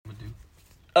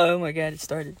Oh my god, it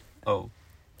started. Oh.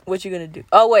 What you gonna do?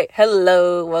 Oh wait,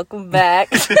 hello, welcome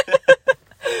back.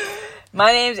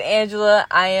 My name's Angela.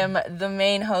 I am the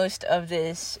main host of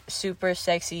this super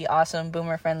sexy, awesome,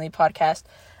 boomer-friendly podcast.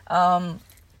 I'm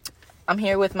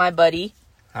here with my buddy.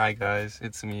 Hi guys,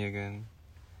 it's me again.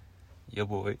 Yo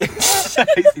boy. Have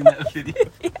you seen that video?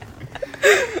 Yeah.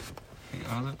 Hey,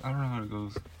 I don't know how it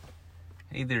goes.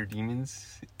 Hey there,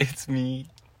 demons. It's me,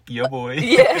 yo boy.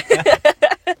 Yeah.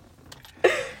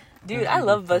 Dude, That's I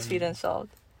love really BuzzFeed funny.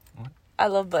 Unsolved. What? I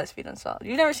love BuzzFeed Unsolved.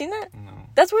 You've never seen that? No.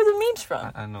 That's where the meme's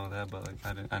from. I know that, but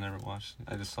like I never watched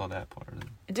it. I just saw that part of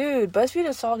it. Dude, BuzzFeed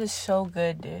Unsolved is so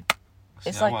good, dude. See,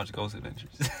 It's I like- watch Ghost Adventures.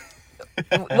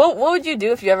 what would you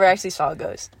do if you ever actually saw a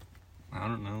ghost? I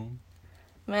don't know.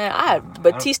 Man, I'd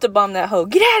Batista bomb that hoe.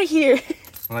 Get out of here.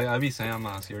 Like I be saying I'm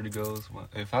not scared of ghosts, but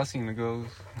if I seen a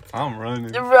ghost, I'm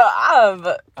running. Bro,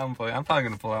 I'm probably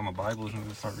gonna pull out my Bible and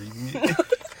just start reading it.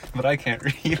 But I can't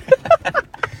read.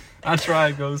 I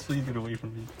tried, ghost, please get away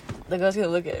from me. the ghost gonna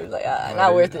look at it like, But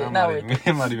not worth it, I'm not worth it.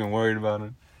 I'm not even worried about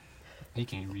it. He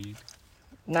can't read.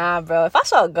 Nah, bro, if I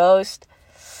saw a ghost,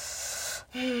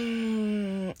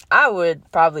 I would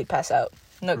probably pass out.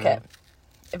 No Right. cap.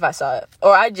 If I saw it.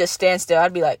 Or I'd just stand still.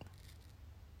 I'd be like...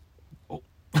 Oh.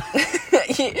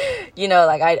 you know,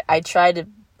 like, I try to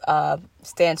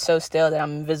stand so still that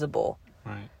I'm invisible.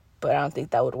 Right. But I don't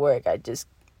think that would work. I'd just,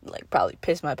 like, probably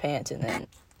piss my pants and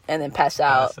then pass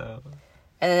out. Pass out.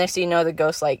 And the next thing you know, the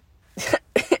ghost, like...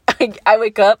 I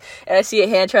wake up and I see a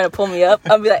hand trying to pull me up.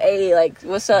 I'll be like, hey, like,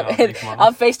 what's up? Yeah, And thanks, Mom.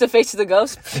 I'm face to face with the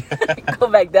ghost. Go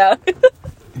back down.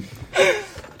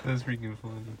 That's freaking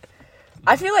funny.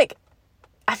 I feel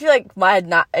like my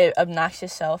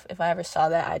obnoxious self, if I ever saw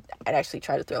that, I'd actually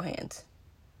try to throw hands.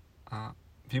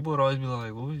 People would always be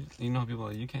like, well, people are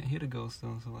like, you can't hit a ghost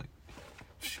though. So like,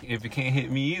 if it can't hit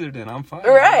me either, then I'm fine.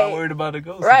 I'm Right. not worried about a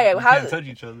ghost. Right. We How- can't touch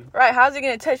each other. Right, how's it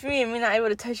going to touch me and me not able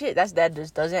to touch it? That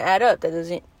just doesn't add up. That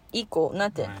doesn't equal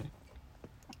nothing. Right.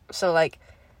 So, like,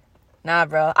 nah,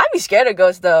 bro. I'd be scared of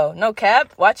ghosts, though. No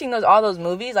cap. Watching all those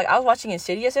movies. Like, I was watching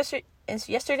Insidious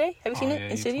yesterday. Have you seen Oh, it? yeah,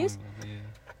 you Insidious? told me about that, yeah.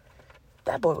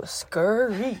 That boy was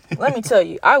scary. Let me tell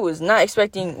you, I was not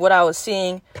expecting what I was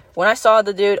seeing. When I saw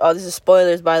the dude, this is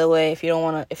spoilers, by the way. If you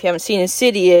haven't seen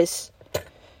Insidious,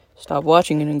 stop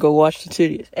watching it and go watch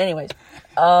Insidious. Anyways,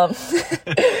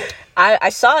 I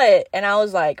saw it and I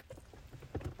was like,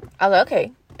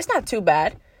 okay, it's not too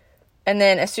bad. And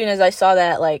then as soon as I saw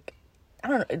that, like, I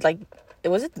don't know, like,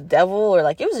 was it the devil or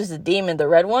like it was just a demon, the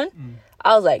red one?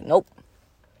 I was like, nope,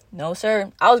 no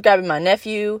sir. I was grabbing my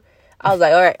nephew. I was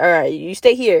like, all right, you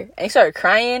stay here. And he started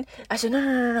crying. I said,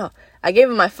 no. I gave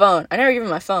him my phone. I never gave him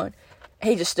my phone. And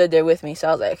he just stood there with me. So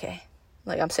I was like, okay,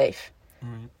 like, I'm safe.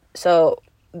 Right. So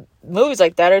movies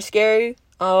like that are scary.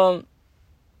 I'm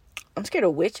scared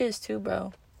of witches too,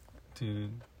 bro.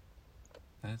 Dude,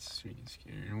 that's freaking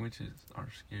scary. And witches are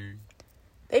scary.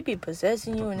 They be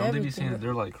possessing you and Don't they be everything. saying that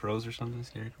they're like crows or something?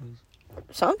 Scarecrows?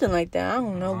 Something like that. I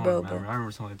don't know, I bro. don't remember. I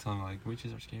remember somebody telling me like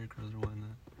witches are scarecrows or whatnot.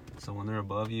 So when they're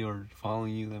above you or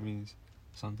following you, that means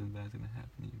something bad's gonna happen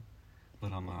to you. But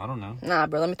I don't know. Nah,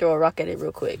 bro. Let me throw a rock at it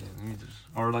real quick. Yeah, let me just,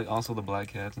 or like also the black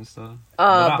cats and stuff.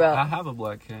 Oh, But bro. I have a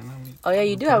black cat. And Oh, yeah,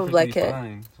 you I'm do have a black perfectly cat.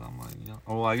 fine. So I'm like, yeah.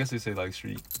 Oh, well, I guess they say like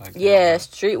street. Like Yeah,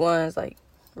 street ones, like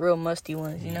real musty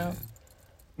ones, you know?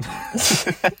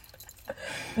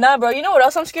 Nah, bro. You know what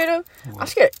else I'm scared of? What? I'm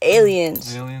scared of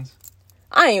aliens. Aliens.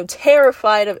 I am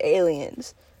terrified of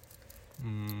aliens.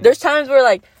 Mm. There's times where,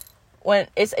 like, when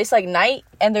it's like night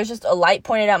and there's just a light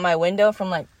pointed out my window from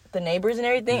like the neighbors and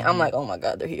everything. I'm like, oh my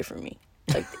god, they're here for me.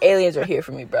 Like, aliens are here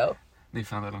for me, bro. They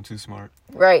found out I'm too smart.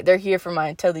 Right, they're here for my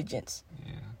intelligence.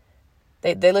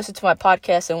 Yeah. They listened to my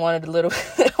podcast and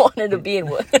wanted to be in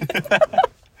one.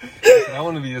 I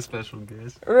want to be a special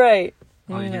guest. Right.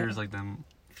 All you Yeah. hear is like them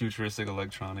futuristic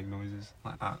electronic noises.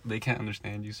 Like, they can't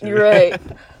understand you, sir. You're right.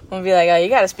 I'm gonna be like, oh, you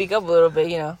gotta speak up a little bit,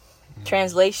 you know.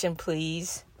 Translation,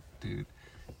 please. Dude,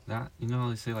 that, how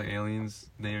they say like aliens,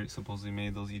 they supposedly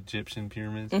made those Egyptian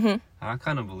pyramids. Mm-hmm. I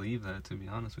kind of believe that, to be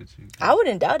honest with you. I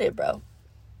wouldn't doubt it, bro.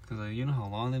 Because like, you know how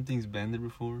long them things been there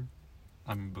before?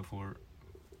 I mean, before,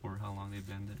 or how long they've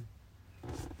been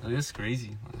there. Like, it's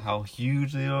crazy like, how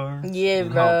huge they are. Yeah,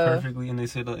 and bro. how perfectly, and they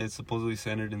say that it's supposedly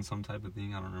centered in some type of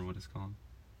thing. I don't remember what it's called.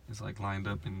 It's like lined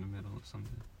up in the middle of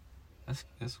something.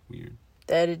 That's weird.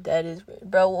 That is,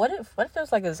 bro. What if there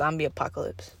was like a zombie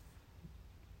apocalypse?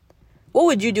 What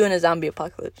would you do in a zombie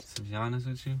apocalypse? To be honest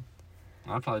with you,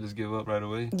 I'd probably just give up right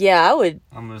away. Yeah, I would.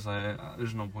 I'm just like,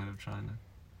 there's no point of trying to.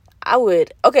 I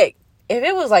would. Okay, if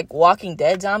it was like Walking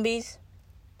Dead zombies,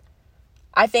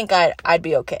 I think I'd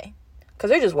be okay, cause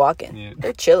they're just walking. Yeah.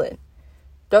 They're chilling.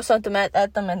 throw something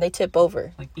at them and they tip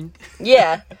over. Like bink.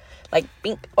 Yeah, like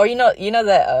bink. Or you know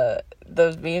that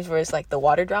those memes where it's like the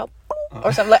water drop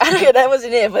or something like. I don't know, that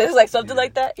wasn't it, but it's like something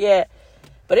like that. Yeah,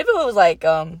 but if it was like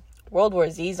World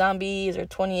War Z zombies or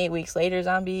 28 Weeks Later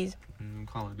zombies,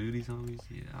 Call of Duty zombies.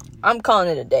 Yeah, I'm calling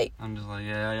it a day. I'm just like,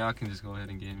 yeah, y'all can just go ahead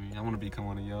and get me. I want to become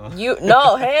one of y'all.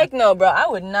 No, heck no, bro. I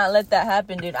would not let that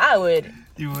happen, dude. I would.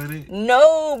 You wouldn't?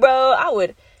 No, bro.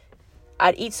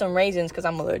 I'd eat some raisins because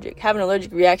I'm allergic. Have an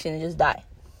allergic reaction and just die.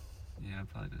 Yeah, I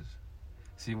probably just.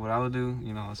 See, what I would do,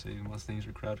 you know, I'll say most things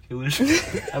are crowd killers.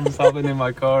 I'm just hopping in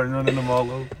my car and running them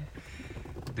all over.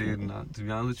 Dude, to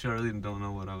be honest with you, I really don't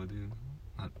know what I would do.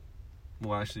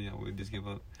 Well, actually, I would just give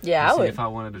up. Yeah, I would. If I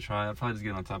wanted to try, I'd probably just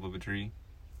get on top of a tree.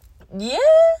 Yeah.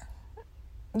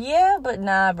 Yeah, but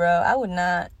nah, bro. I would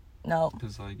not. No.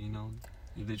 Because, like, you know,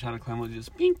 if they try to climb up,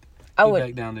 just pink.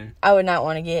 Back down there. I would not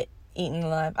want to get eaten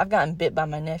alive. I've gotten bit by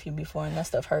my nephew before, and that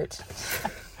stuff hurts.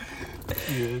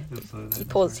 Yeah.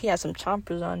 He has some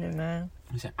chompers on him, man.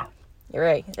 He said, You're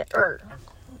right. He said, "Arr,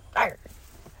 arr."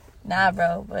 Nah,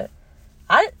 bro. But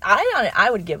I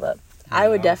would give up. Yeah, I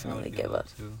would definitely give up.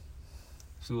 Too.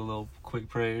 Do a little quick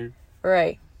prayer.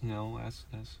 Right. You know, ask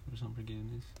for some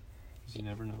forgiveness. 'Cause you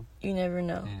never know. You never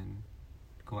know. And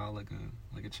go out like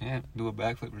a champ. Do a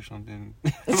backflip or something.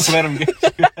 Let him get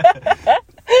you.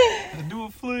 Do a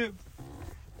flip.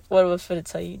 What was for to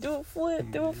tell you? Do a flip.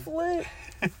 Do a flip.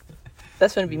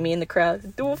 That's gonna be me in the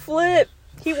crowd. Do a flip.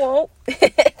 He won't.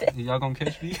 Y'all gonna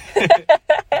catch me?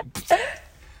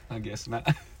 I guess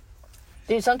not.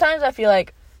 Dude, sometimes I feel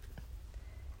like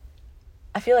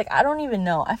I don't even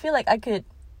know. I feel like I could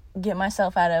get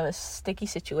myself out of a sticky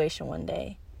situation one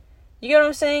day. You get what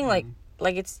I'm saying? Mm-hmm.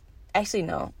 Like it's actually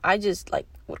no. I just like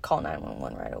would call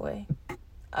 911 right away.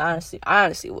 I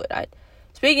honestly would.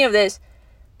 Speaking of this,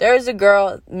 there is a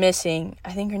girl missing.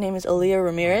 I think her name is Aaliyah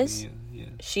Ramirez. Yeah.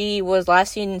 She was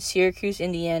last seen in Syracuse,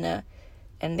 Indiana,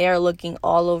 and they are looking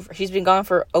all over. She's been gone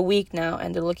for a week now,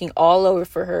 and they're looking all over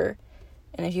for her.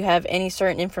 And if you have any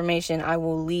certain information, I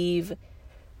will leave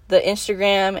the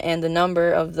Instagram and the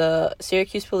number of the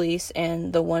Syracuse police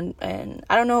and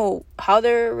I don't know how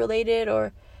they're related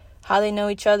or how they know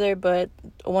each other, but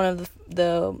one of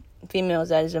the females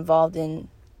that is involved in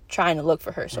trying to look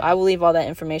for her. So I will leave all that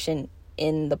information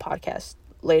in the podcast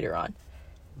later on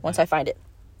once I find it,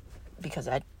 because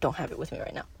I don't have it with me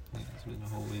right now. Yeah, it's been a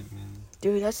whole week, man.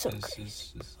 Dude, that's so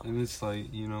crazy. And it's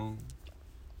like, you know,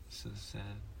 it's just sad.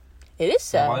 It is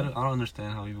sad. I don't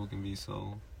understand how people can be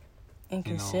so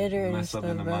inconsiderate, messed up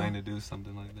in the bro. mind to do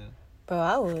something like that. Bro,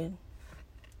 I would.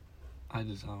 I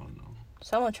don't know.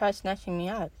 Someone tried snatching me,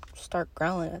 I'd start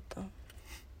growling at them.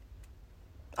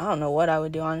 I don't know what I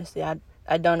would do, honestly. I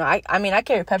don't know. I mean, I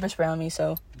carry pepper spray on me,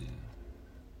 so. Yeah.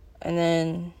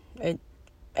 And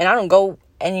I don't go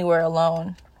anywhere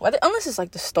alone. Unless it's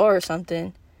like the store or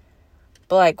something.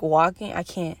 But like walking, I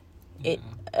can't. Yeah.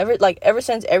 Ever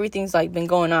since everything's like been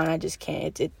going on, I just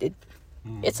can't.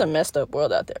 It's a messed up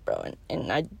world out there, bro.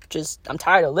 And I'm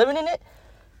tired of living in it.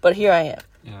 But here I am.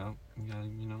 Yeah,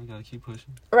 you gotta keep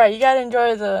pushing. Right, you gotta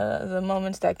enjoy the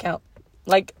moments that count.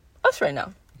 Like us right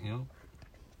now. Yep.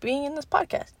 Being in this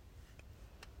podcast.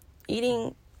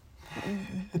 Eating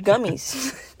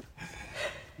gummies.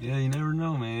 Yeah, you never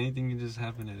know, man. Anything can just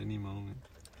happen at any moment.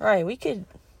 Right, we could.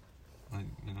 Like,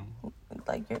 you know.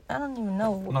 Like, I don't even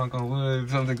know. Knock on wood,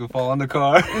 something could fall on the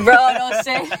car. Bro, don't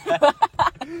say.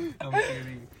 I'm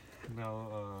kidding.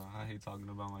 No, I hate talking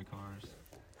about my cars.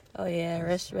 Oh yeah,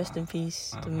 rest in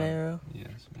peace, Camaro.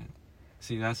 Yes, man.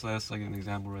 See, that's like an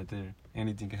example right there.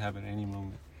 Anything can happen at any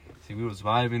moment. See, we was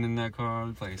vibing in that car.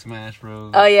 We played Smash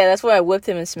Bros. Oh yeah, that's where I whipped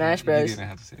him in Smash Bros. You didn't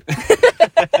have to say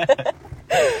that.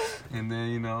 And then,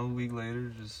 you know, a week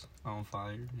later, just on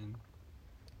fire, and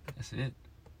that's it.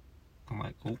 I'm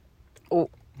like, oh.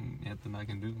 Nothing I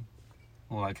can do.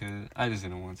 Well, I could. I just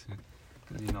didn't want to.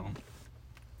 'Cause, you know,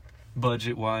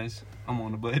 budget-wise, I'm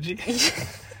on a budget.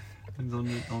 There's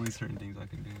only certain things I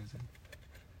can do.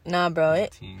 Nah, bro.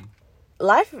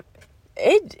 Life,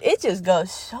 it just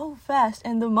goes so fast.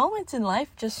 And the moments in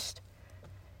life just...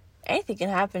 Anything can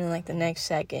happen in, like, the next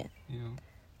second. Yeah.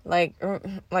 Like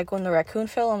when the raccoon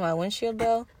fell on my windshield,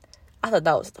 bro. I thought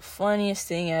that was the funniest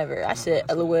thing ever. I said,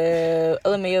 LOL,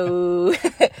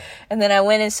 LMAO. And then I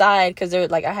went inside because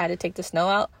I had to take the snow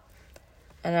out.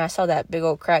 And I saw that big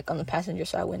old crack on the passenger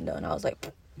side window. And I was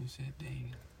like... You said,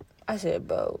 dang. I said,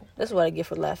 bro, this is what I get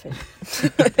for laughing.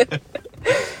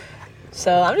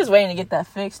 So I'm just waiting to get that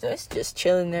fixed. It's just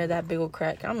chilling there, that big old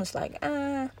crack. I'm just like, Yeah,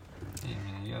 man,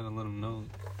 you gotta let them know.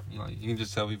 You can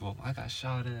just tell people, I got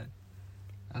shot at.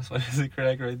 That's why there's a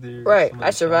crack right there. Right, Somebody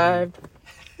I survived.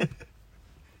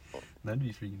 That'd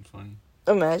be freaking funny.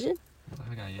 Imagine.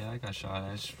 I got shot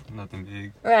at. It's nothing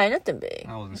big. Right, nothing big.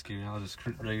 I wasn't scared. I was just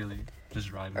regularly just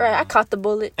driving. Right, around. I caught the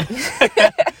bullet.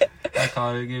 I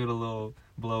caught it, gave it a little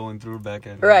blow, and threw it back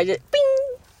at me. Right, just bing.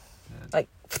 Yeah. Like.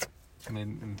 I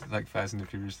mean, like Fast and the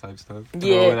Furious type stuff. Yeah.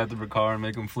 Throw it at the car and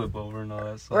make them flip over and all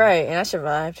that stuff. Right, and I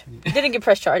survived. Didn't get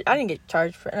pressed charged. I didn't get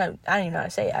charged for. I didn't even know how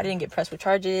to say it. I didn't get pressed with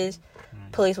charges.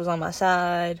 Right. Police was on my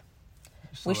side.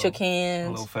 Just We shook hands.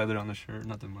 A little feather on the shirt,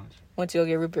 nothing much. Went to go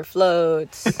get root beer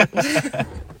floats. That's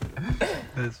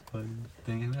funny.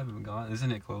 Dang, we haven't gone.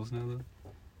 Isn't it closed now though?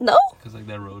 No, Because like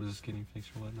that road is getting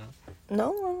fixed or whatnot.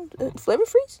 no, Flavor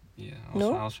Freeze. Yeah,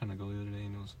 No? I was trying to go the other day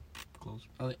and it was closed.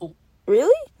 I was like, oh.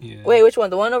 Really? Yeah. Wait, which one?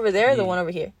 The one over there or the Yeah. one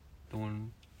over here? The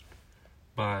one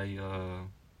by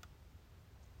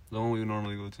the one we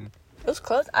normally go to. It was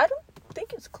closed. I don't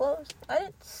think it's closed. I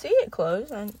didn't see it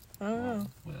closed. I don't know.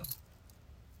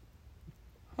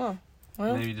 Well,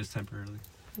 Well, maybe just temporarily.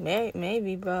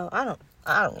 maybe, bro. I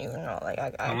don't even know. Like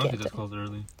I I don't know if can't. it just closed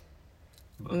early.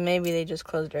 But, Maybe they just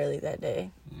closed early that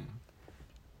day. yeah.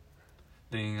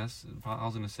 Dang, I was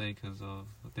gonna say because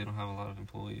they don't have a lot of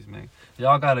employees, man.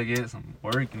 Y'all gotta get some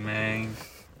working, man.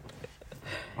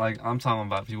 Like I'm talking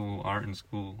about people who aren't in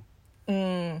school.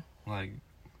 Like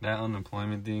that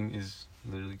unemployment thing is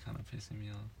literally kind of pissing me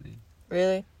off, dude.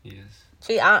 Really? Yes.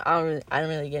 See, I don't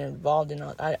really get involved in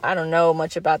all. I don't know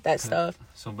much about that stuff.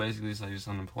 So basically, it's like just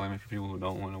unemployment for people who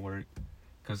don't want to work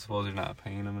because suppose they're not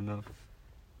paying them enough.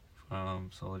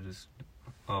 So they're just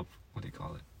what do you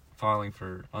call it? Filing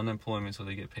for unemployment so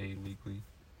they get paid weekly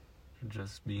for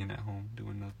just being at home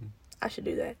doing nothing. I should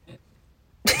do that.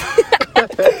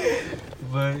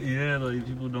 But yeah, like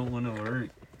people don't want to work.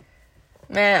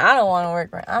 Man, I don't want to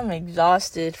work. I'm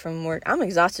exhausted from work. I'm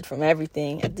exhausted from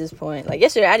everything at this point. Like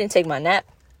yesterday, I didn't take my nap.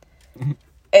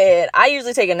 And I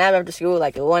usually take a nap after school,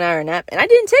 like a 1 hour nap. And I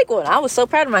didn't take one. I was so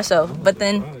proud of myself. But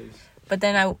then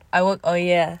I woke. Oh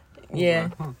yeah. Yeah.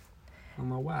 I don't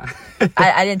know why.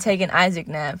 I didn't take an Isaac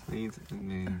nap.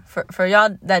 Man. For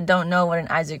y'all that don't know what an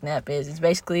Isaac nap is, it's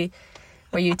basically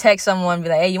where you text someone, be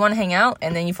like, hey, you want to hang out?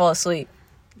 And then you fall asleep.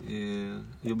 Yeah.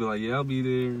 You'll be like, yeah, I'll be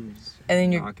there. And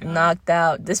then you're knocked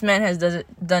out. This man has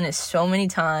done it so many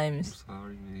times. I'm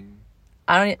sorry, man.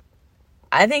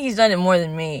 I think he's done it more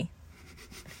than me.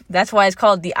 That's why it's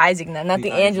called the Isaac nap, not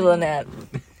the Angela nap.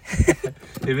 If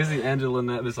it's the Angela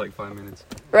nap, it's like 5 minutes.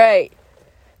 Right.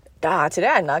 Today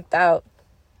I knocked out.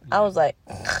 Yeah. I was like,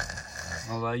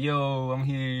 yo, I'm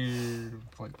here.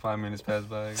 Like 5 minutes passed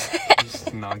by.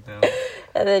 Just knocked out.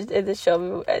 and then it just showed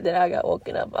me, and then I got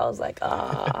woken up. I was like,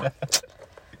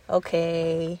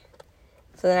 okay.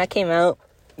 So then I came out,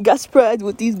 got surprised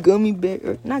with these gummy bears,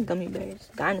 or not gummy bears,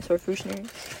 dinosaur fruit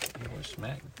snacks.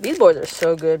 These boys are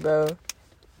so good, bro.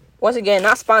 Once again,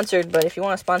 not sponsored, but if you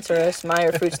want to sponsor us,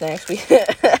 Meyer Fruit Snacks,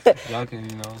 y'all can,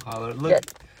 holler. Look,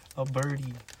 a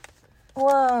birdie.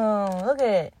 Whoa, look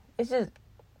at it. It's just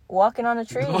walking on a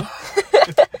tree.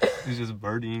 It's just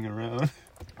birdieing around.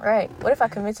 Right. What if I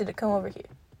convinced it to come over here?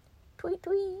 Tweet,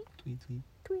 tweet. Tweet, tweet.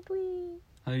 Tweet, tweet.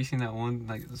 Have you seen that one,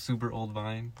 like, super old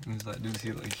Vine? And he's like,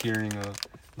 hearing,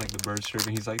 the birds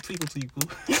chirping. He's like, twinkle, twinkle.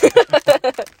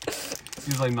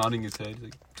 He's, like, nodding his head. He's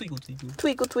like, twinkle, twinkle.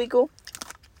 Twinkle, twinkle.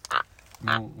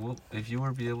 No, well, if you were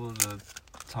to be able to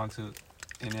talk to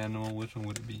an animal, which one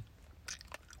would it be?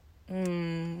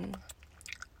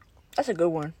 That's a good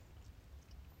one.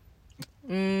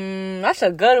 That's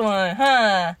a good one,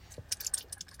 huh?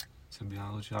 To be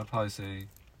honest with you, I'd probably say,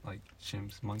 like,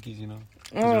 chimps, monkeys, Because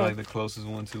they're, like, the closest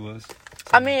one to us. So,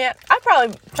 I mean, I'd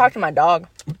probably talk to my dog.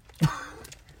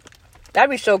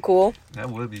 That'd be so cool. That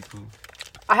would be cool.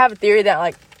 I have a theory that,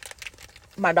 like,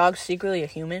 my dog's secretly a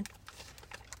human.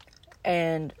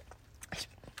 And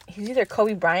he's either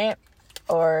Kobe Bryant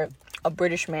or a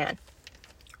British man.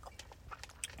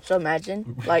 So imagine,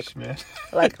 British man.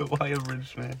 like why a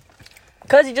British man?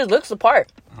 Because he just looks the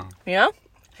part. Oh.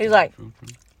 He's like, True.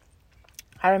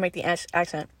 how do I make the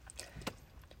accent? Do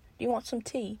you want some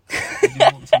tea? Do you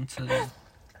want some tea?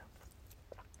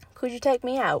 Could you take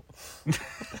me out?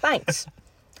 Thanks.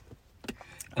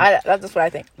 That's just what I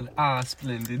think.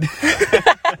 Splendid.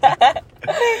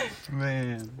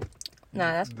 Man.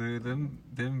 Nah, that's... Dude,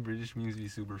 them British memes be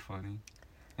super funny.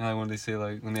 And like when they say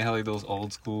when they have like those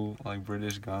old school like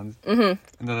British guns. And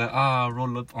they're like,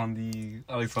 roll up on the,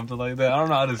 like something like that. I don't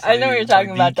know how to say it. I know what you're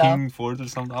talking about though. King Fort or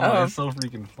something. I'm like, it's so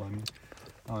freaking funny.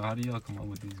 I'm like, how do y'all come up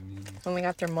with these memes? When they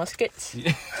got their muskets?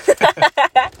 Yeah.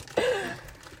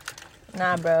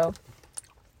 Nah, bro.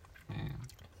 Man,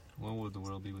 what would the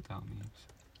world be without memes?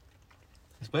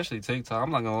 Especially TikTok.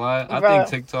 I'm not gonna lie. Bro. I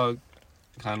think TikTok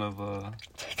kind of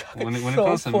when it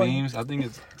comes to memes, I think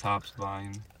it's tops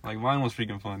Vine. Like Vine was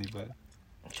freaking funny, but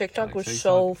TikTok was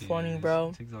so funny,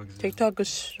 bro. TikTok is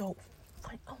so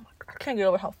funny. Oh my god, I can't get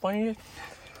over how funny it is.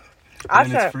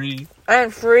 And it's free.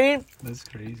 And free. That's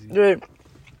crazy. Dude.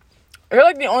 You're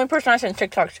like the only person I send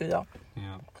TikToks to, though.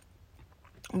 Yeah.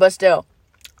 But still,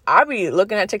 I be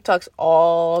looking at TikToks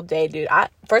all day, dude.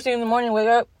 First thing in the morning, wake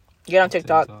up, get on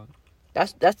TikTok.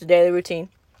 That's the daily routine.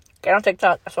 Get on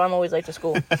TikTok. That's why I'm always late to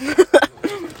school.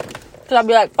 Because I'll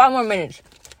be like, 5 more minutes.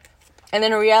 And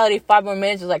then in reality, 5 more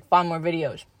minutes is like 5 more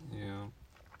videos. Yeah.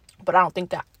 But I don't think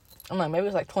that. I'm like, maybe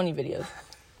it's like 20 videos.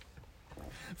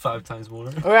 5 times more.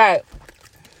 Right.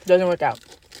 Doesn't work out.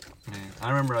 Man, I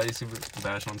remember I used to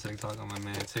bash on TikTok. I'm like,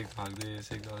 man, TikTok this,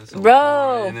 TikTok this. So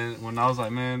bro. And then when I was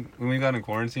like, man, when we got in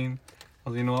quarantine, I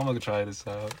was like, you know, I'm going to try this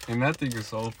out. And that thing is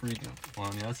so freaking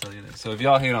funny. I'll tell you that. So if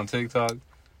y'all hate on TikTok,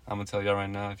 I'm going to tell y'all right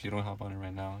now, if you don't hop on it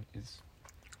right now, it's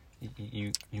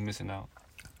you missing out.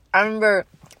 I remember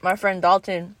my friend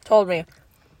Dalton told me,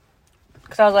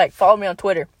 because I was like, follow me on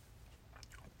Twitter.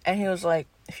 And he was like,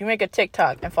 if you make a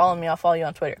TikTok and follow me, I'll follow you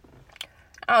on Twitter.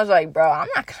 I was like, bro, I'm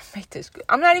not going to make this good.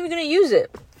 I'm not even going to use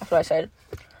it. That's what I said.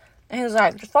 And he was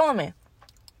like, just follow me.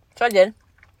 So I did.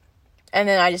 And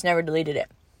then I just never deleted it.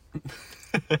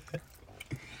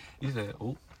 You said,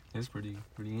 oh, it's pretty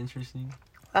interesting.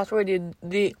 That's where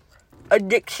the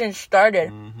addiction started.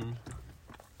 Mm-hmm.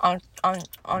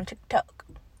 On TikTok.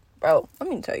 Bro, let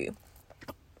me tell you.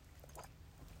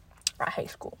 I hate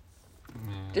school.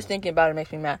 Yeah. Just thinking about it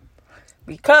makes me mad.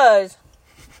 Because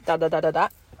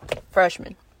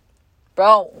freshman.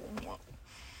 Bro.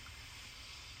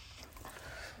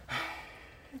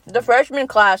 The freshman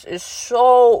class is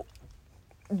so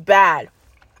bad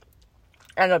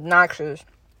and obnoxious.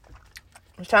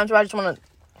 There's times where I just want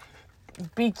to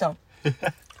beat them.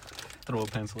 Throw a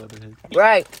pencil at their head.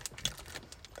 Right.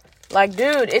 Like,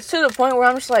 dude, it's to the point where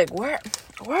I'm just like, where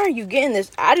are you getting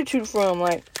this attitude from?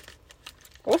 Like,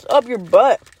 what's up your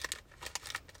butt?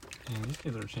 Man, these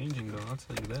kids are changing, though. I'll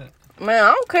tell you that. Man,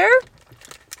 I don't care.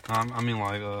 I mean,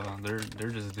 like, they're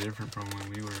just different from when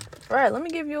we were. Right, let me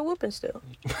give you a whooping still.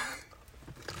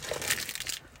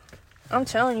 I'm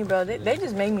telling you, bro, they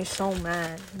just make me so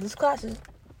mad.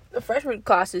 The freshman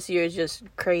class this year is just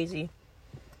crazy.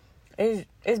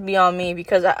 It's beyond me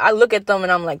because I look at them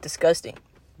and I'm like, disgusting.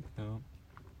 Yeah.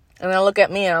 And then I look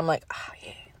at me and I'm like, oh,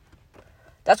 yeah.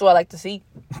 That's what I like to see.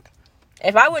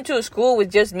 If I went to a school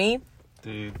with just me,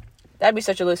 dude, that'd be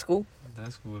such a lit school.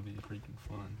 That school would be freaking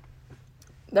fun.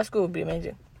 That school would be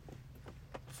amazing.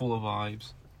 Full of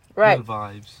vibes. Right. Good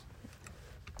vibes.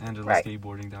 Angela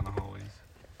skateboarding down the hallways.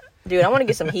 Dude, I want to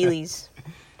get some Heelys.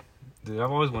 Dude,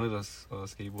 I've always wanted a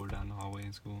skateboard down the hallway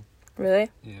in school. Really?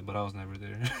 Yeah, but I was never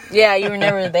there. Yeah, you were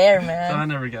never there, man. So I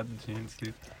never got the chance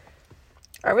to.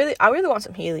 I really want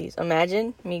some Heelys.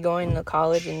 Imagine me going to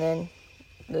college and then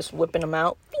just whipping them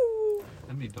out.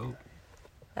 That'd be dope.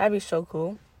 That'd be so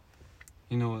cool.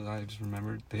 You know what I just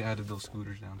remembered? They added those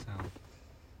scooters downtown.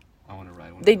 I want to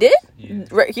ride one. They did? Yeah.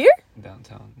 Right here?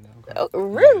 Downtown. Oh,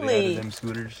 really? Yeah, they added them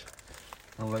scooters.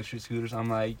 Electric scooters. I'm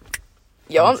like,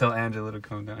 yo, I'll tell Angela to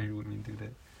come down here with me and do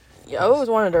that. Yeah, I always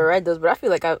wanted to ride those, but I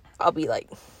feel like I'll be like,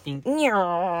 and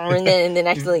then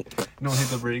actually, you don't hit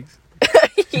the brakes.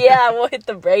 Yeah, I won't hit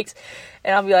the brakes,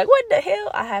 and I'll be like, what the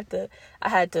hell? I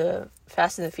had to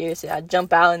Fast and the Furious. I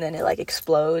jump out and then it like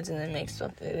explodes and then makes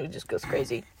something. It just goes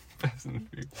crazy. Fast and the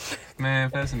Furious,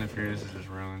 man. Fast and the Furious is just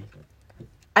ruined.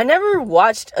 I never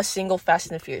watched a single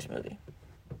Fast and the Furious movie.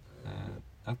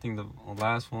 I think the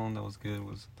last one that was good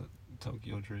was the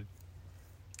Tokyo Drift.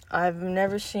 I've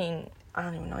never seen. I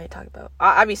don't even know what you're talking about.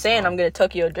 I be saying I'm gonna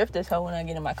Tokyo Drift this hoe when I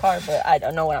get in my car, but I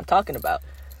don't know what I'm talking about.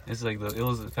 It's like it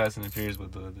was Fast and the Furious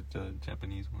with the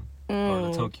Japanese one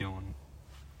or the Tokyo one.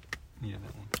 Yeah,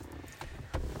 that one.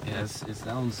 Yeah, it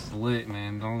sounds lit,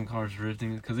 man. All cars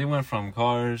drifting because they went from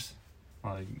cars,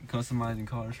 like customizing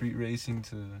cars, street racing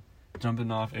to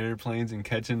jumping off airplanes and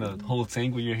catching a whole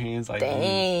tank with your hands. Like,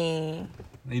 dang,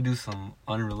 they do some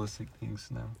unrealistic things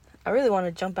now. I really want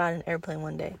to jump out an airplane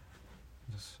one day.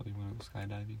 Just so you want to go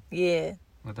skydiving? Yeah.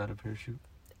 Without a parachute?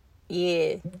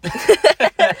 Yeah.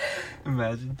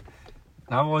 Imagine.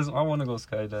 I want to go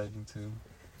skydiving too,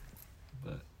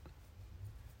 but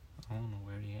I don't know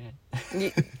where he at.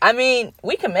 I mean,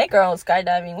 we can make our own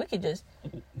skydiving. We could just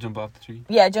jump off the tree.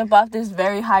 Yeah, jump off this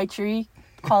very high tree.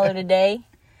 Call it a day.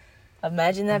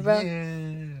 Imagine that, bro.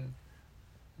 Yeah.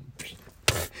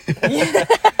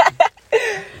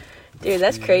 Dude,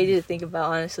 that's crazy to think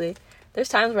about, honestly. There's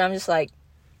times where I'm just like,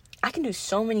 I can do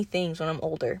so many things when I'm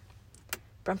older,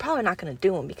 but I'm probably not going to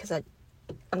do them because I'm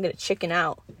going to chicken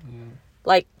out. Yeah.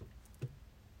 Like,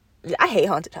 I hate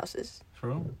haunted houses. For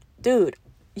real? Dude,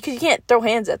 because you can't throw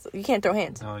hands at them. You can't throw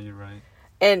hands. Oh, you're right.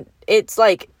 And it's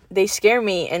like they scare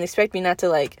me and expect me not to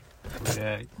like.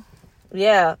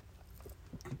 Yeah.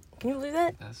 Can you believe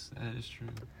that? That is true.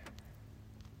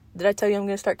 Did I tell you I'm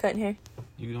gonna start cutting hair?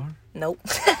 You are? Nope.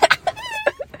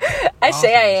 I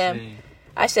say I am.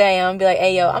 I say I am. Be like,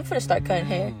 hey yo, I'm finna start cutting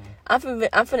hair. I'm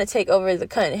finna take over the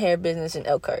cutting hair business in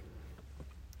Elkhart.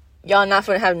 Y'all not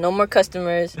finna have no more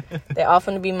customers. They all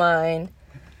finna be mine.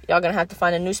 Y'all gonna have to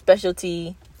find a new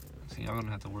specialty. See, y'all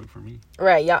gonna have to work for me.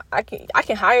 Right, y'all. I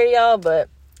can hire y'all, but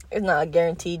it's not a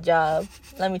guaranteed job.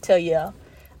 Let me tell y'all.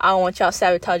 I don't want y'all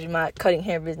sabotaging my cutting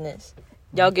hair business.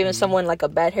 Y'all giving someone like a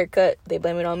bad haircut, they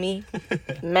blame it on me.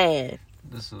 Man.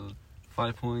 That's a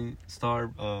 5-point star.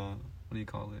 What do you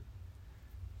call it?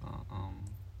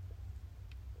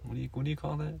 What do you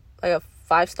call that? Like a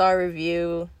 5-star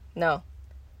review. No.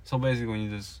 So basically, when you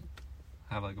just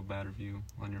have like a bad review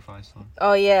on your 5-star.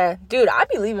 Oh yeah, dude, I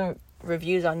be leaving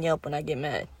reviews on Yelp when I get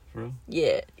mad. For real?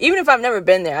 Yeah, even if I've never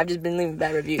been there, I've just been leaving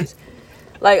bad reviews.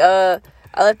 Like I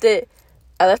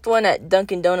left one at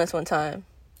Dunkin' Donuts one time.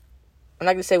 I'm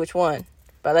not gonna say which one,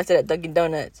 but I left it at Dunkin'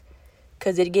 Donuts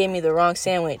because it gave me the wrong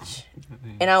sandwich,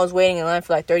 and I was waiting in line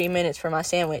for like 30 minutes for my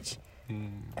sandwich.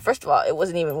 First of all, it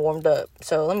wasn't even warmed up.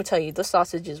 So let me tell you, the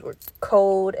sausages were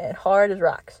cold and hard as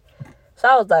rocks. So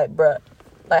I was like, bruh,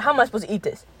 like, how am I supposed to eat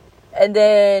this? And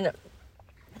then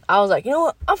I was like, you know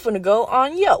what? I'm finna go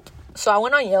on Yelp. So I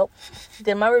went on Yelp,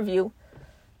 did my review,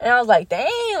 and I was like, dang,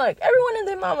 like, everyone in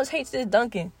their mamas hates this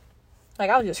Dunkin'.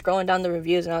 Like, I was just scrolling down the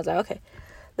reviews, and I was like, okay,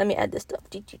 let me add this stuff.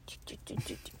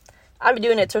 I've been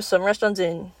doing it to some restaurants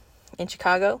in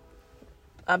Chicago.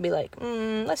 I'll be like,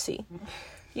 let's see.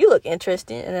 You look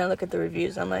interesting. And then I look at the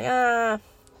reviews. I'm like,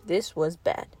 this was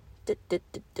bad.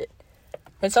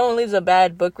 When someone leaves a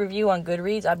bad book review on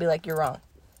Goodreads, I'll be like, you're wrong.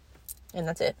 And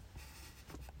that's it.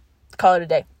 Call it a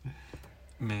day.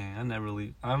 Man,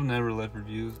 I've never left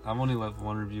reviews. I've only left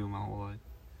one review in my whole life.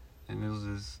 And it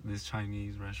was this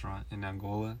Chinese restaurant in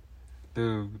Angola.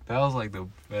 Dude, that was like the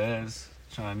best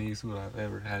Chinese food I've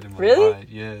ever had in my life.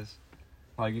 Yes.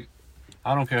 Like,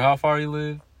 I don't care how far you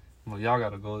live. Well, y'all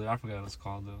gotta go there. I forgot what it's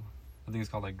called, though. I think it's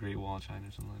called, like, Great Wall of China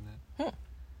or something like that.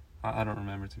 I don't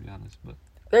remember, to be honest, but...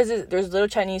 There's a little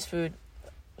Chinese food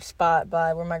spot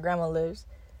by where my grandma lives.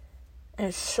 And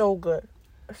it's so good.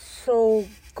 It's so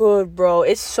good, bro.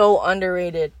 It's so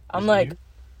underrated. I'm like...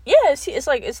 Yeah, it's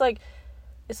like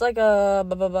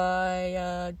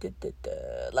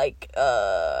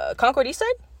Concord East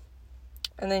Side.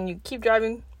 And then you keep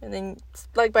driving, and then,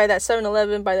 like, by that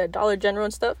 7-Eleven, by that Dollar General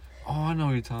and stuff. Oh, I know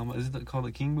what you're talking about. Is it called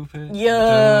the King Buffet?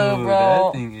 Yeah, dude,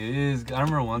 bro. That thing is... I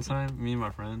remember one time, me and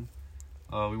my friend,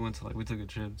 we took a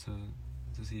trip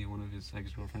to see one of his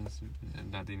ex-girlfriends,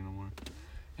 and not dating no more.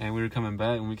 And we were coming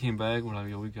back. When we came back, we're like,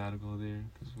 yo, we gotta go there.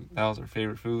 Because that was our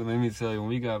favorite food. Let me tell you, when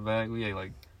we got back, we ate,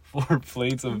 like, 4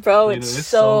 plates of... Bro, it's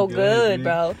so good,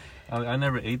 bro. I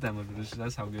never ate that much, but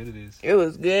that's how good it is. It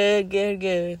was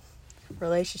good.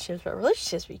 Relationships, bro.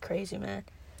 Relationships be crazy, man.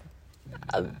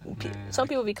 Some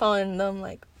people be calling them,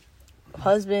 like,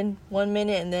 husband 1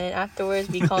 minute, and then afterwards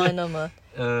be calling them a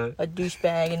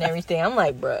douchebag and everything. I'm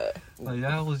like, bruh. Like,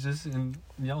 y'all was just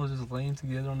laying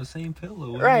together on the same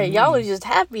pillow. Right, y'all was just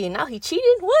happy, and now he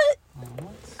cheated? What?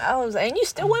 I was like, and you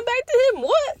still went back to him?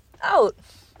 What? Out.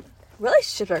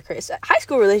 Relationships are crazy. High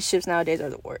school relationships nowadays are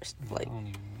the worst. Like, I don't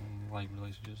even like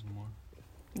relationships anymore.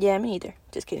 Yeah, me either.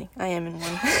 Just kidding. I am in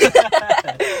one.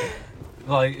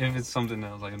 Like, if it's something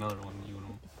else, like another one, you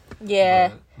wouldn't. Yeah.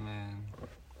 But, man,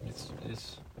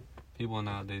 it's people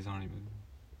nowadays aren't even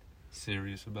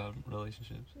serious about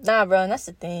relationships. Nah, bro, and that's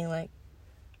the thing. Like,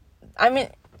 I mean,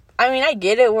 I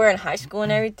get it. We're in high school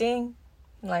and everything.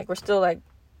 Like, we're still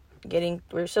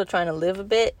trying to live a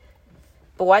bit.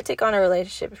 But why take on a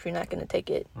relationship if you're not gonna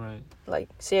take it like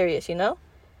serious? You know?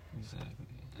 Exactly.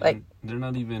 And like, they're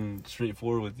not even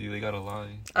straightforward with you. They gotta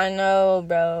lie. I know,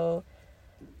 bro.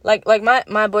 Like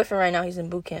my boyfriend right now, he's in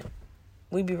boot camp.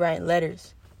 We be writing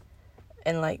letters,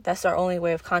 and like that's our only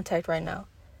way of contact right now.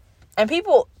 And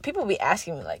people be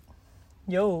asking me like,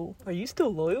 "Yo, are you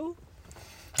still loyal?"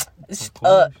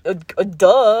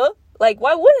 Duh. Like,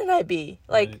 why wouldn't I be?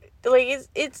 Like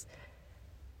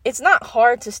it's not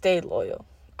hard to stay loyal.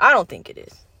 I don't think it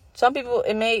is. Some people,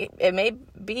 it may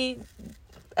be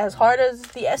as hard as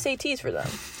the SATs for them.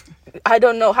 I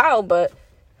don't know how, but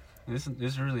it's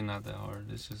really not that hard.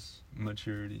 It's just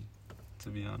maturity, to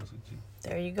be honest with you.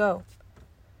 There you go.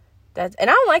 And I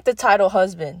don't like the title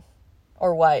husband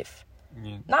or wife.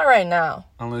 Yeah. Not right now.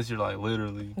 Unless you're like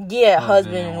literally. Yeah,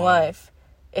 husband and wife.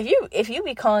 If you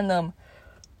be calling them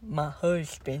my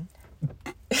husband.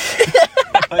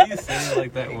 Why you saying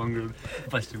like that one girl?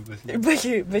 Bless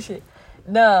you.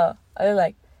 No, I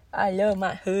like I love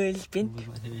my husband.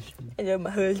 I love my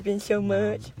husband so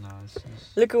much. Nah, it's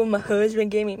just... Look at what my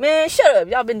husband gave me. Man, shut up.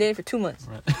 Y'all been dating for 2 months.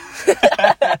 Right.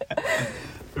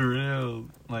 For real.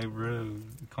 Like, bro,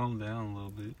 calm down a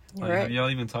little bit. Like, right. Have y'all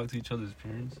even talked to each other's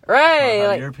parents? Right. Have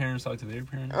like, your parents talked to their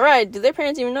parents? Right. Do their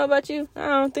parents even know about you? I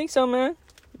don't think so, man.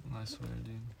 I swear,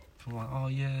 dude. I'm like, oh,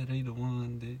 yeah, they the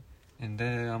one. And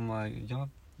then I'm like, y'all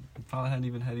probably hadn't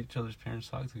even had each other's parents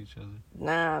talk to each other.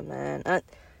 Nah, man.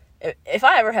 If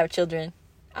I ever have children,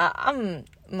 I'm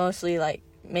mostly, like,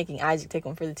 making Isaac take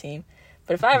one for the team.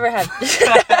 But if I ever have...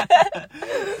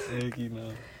 Heck, you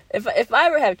know. If I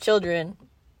ever have children,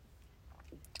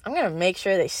 I'm going to make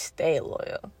sure they stay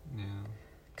loyal. Yeah.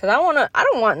 Because I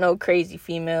don't want no crazy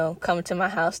female coming to my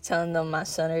house telling them my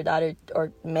son or daughter,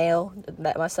 or male,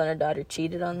 that my son or daughter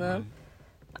cheated on them.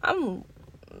 Right.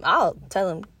 I'll tell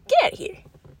them, get out of here.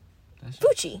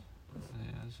 Fuchi.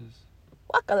 Yeah, that's just...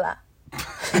 Wakala.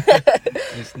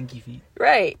 Your stinky feet.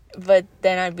 Right. But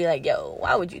then I'd be like, yo,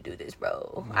 why would you do this,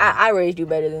 bro? Yeah. I raised you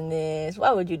better than this.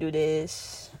 Why would you do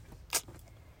this?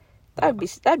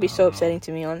 That'd be so upsetting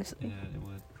to me, honestly. Yeah, it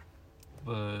would.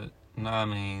 But, I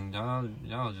mean,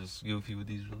 y'all just goofy with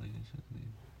these relationships.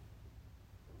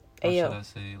 What should I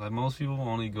say? Like, most people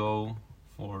only go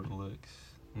for looks.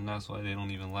 And that's why they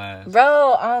don't even last.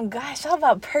 Bro, gosh, it's all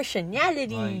about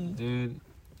personality. Like, dude,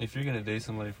 if you're gonna date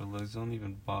somebody for looks, don't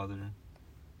even bother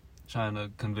trying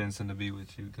to convince them to be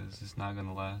with you, because it's not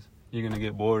gonna last. You're gonna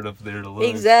get bored of their looks.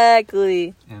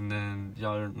 Exactly. And then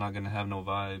y'all are not gonna have no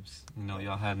vibes. You know,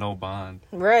 y'all had no bond.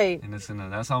 Right. And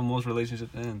that's how most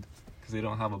relationships end, because they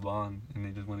don't have a bond and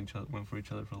they just went for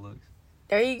each other for looks.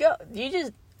 There you go.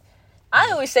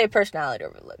 I always say personality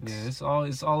over looks. Yeah,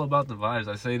 it's all about the vibes.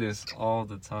 I say this all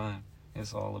the time.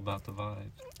 It's all about the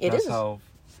vibes. That's how,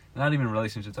 not even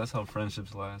relationships, that's how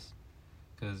friendships last.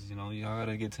 Because, you know, y'all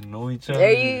gotta get to know each other.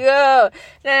 There you go.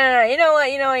 No. You know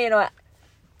what?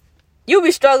 You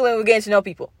be struggling with getting to know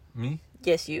people. Me?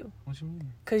 Yes, you. What you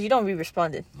mean? Because you don't be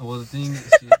responding. Well, the thing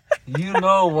is, you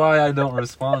know why I don't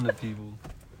respond to people.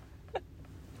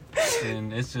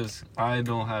 And it's just, I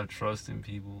don't have trust in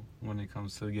people when it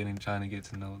comes to trying to get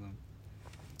to know them.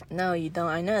 No, you don't.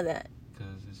 I know that.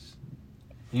 Because it's,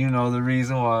 you know the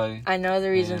reason why. I know the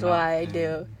reasons why I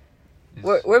do.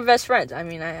 We're best friends. I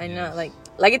mean, I know,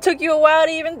 like it took you a while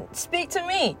to even speak to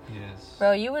me. Yes.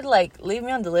 Bro, you would, like, leave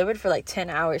me undelivered for, like, 10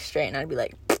 hours straight, and I'd be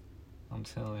like... I'm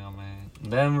telling y'all, man.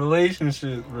 Damn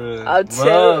relationship, bro. I'm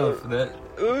telling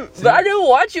you. But I didn't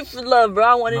want you for love, bro.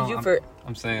 I wanted you for...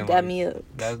 I'm saying, dab me up.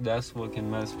 That's what can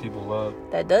mess people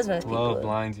up. That does mess people up. Love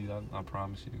blinds you, I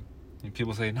promise you. And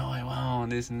people say, no, I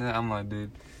won't, this and that. I'm like,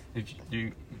 dude, if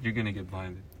you're gonna get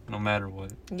blinded, no matter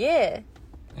what. Yeah.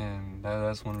 And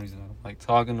that's one reason I like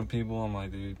talking to people. I'm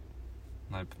like, dude,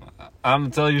 like, I'm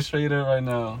gonna tell you straight up right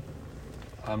now,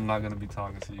 I'm not gonna be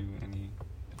talking to you any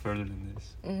further than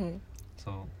this. Mm-hmm.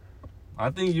 So, I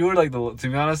think you were like to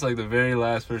be honest, like the very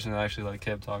last person I actually like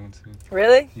kept talking to.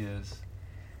 Really? Yes.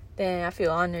 Dang, I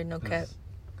feel honored, no cap.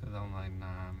 Because I'm like, nah,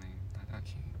 man, I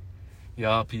can't.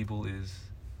 Y'all people is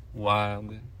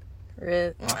wild.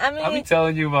 Really? I mean, I be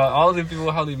telling you about all the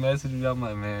people, how they message me. I'm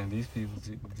like, man, these people,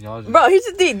 y'all just... Bro, here's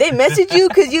the thing. They message you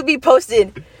because you be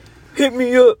posting, hit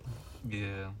me up.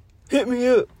 Yeah. Hit me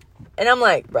up. And I'm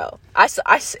like, bro,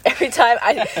 every time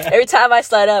I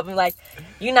slide up, I'm like,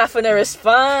 you not finna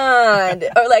respond.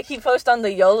 Or like he posts on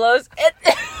the YOLOs.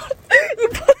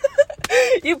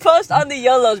 You post on the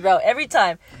YOLOs, bro, every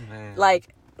time. Man.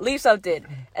 Like, leave something.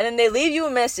 And then they leave you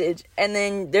a message. And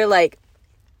then they're like,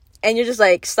 and you're just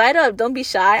like, slide up, don't be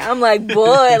shy. I'm like,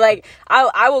 boy, like,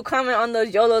 I will comment on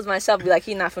those YOLOs myself, be like,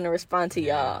 he's not finna respond to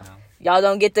y'all. Y'all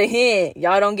don't get the hint.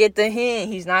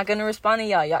 He's not gonna respond to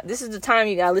y'all. This is the time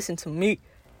you gotta listen to me.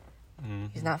 Mm-hmm.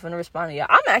 He's not finna respond to y'all.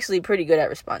 I'm actually pretty good at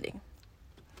responding.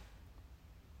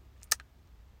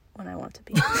 When I want to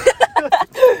be.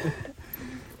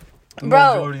 The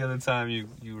majority of the time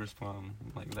you respond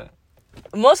like that.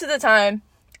 Most of the time,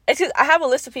 it's 'cause I have a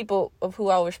list of people of who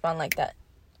I'll respond like that.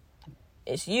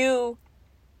 It's you,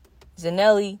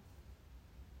 Zanelli.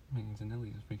 I mean, Zanelli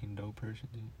is a freaking dope person,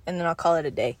 dude. And then I'll call it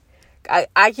a day. I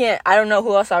don't know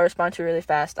who else I'll respond to really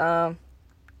fast.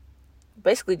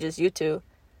 Basically just you two.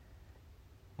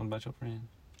 What about your friend?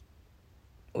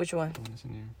 Which one? The one that's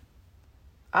in here.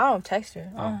 I don't text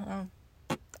her. Oh.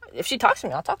 If she talks to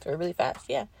me, I'll talk to her really fast.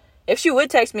 Yeah. If she would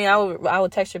text me, I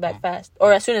would text her back fast,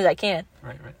 or as soon as I can.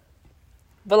 Right.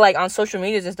 But like on social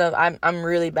medias and stuff, I'm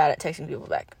really bad at texting people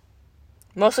back.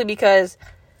 Mostly because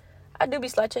I do be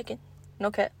slide checking.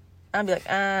 No cap. I'd be like,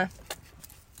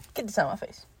 get this out of my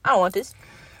face. I don't want this.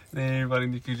 Then everybody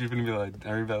in the future gonna be like,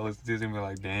 everybody listens to this and be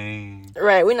like, dang.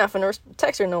 Right, we're not finna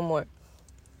text her no more.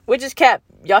 Which is cap.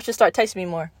 Y'all should start texting me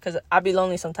more, because I be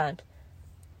lonely sometimes.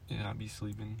 Yeah, I be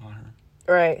sleeping on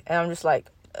her. Right, and I'm just like,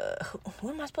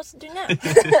 what am I supposed to do now?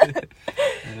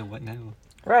 Yeah, what now?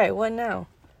 Right, what now?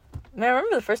 Man, I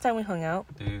remember the first time we hung out.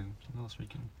 Dude, that was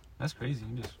freaking... That's crazy.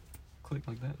 You just click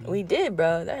like that, man. We did,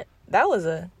 bro. That was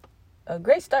a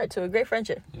great start to a great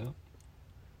friendship.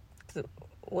 Yep.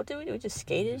 What did we do? We just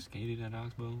skated? We just skated at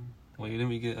Oxbow. Wait, didn't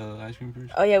we get ice cream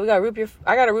first? Oh, yeah, we got root beer.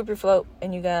 I got a root beer float,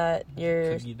 and you got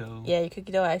your... Cookie dough. Yeah, your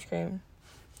cookie dough ice cream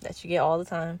that you get all the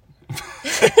time.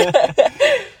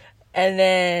 And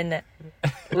then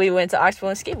we went to Oxbow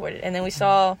and skateboarded. And then we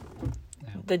saw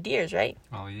the deers, right?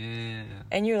 Oh, yeah.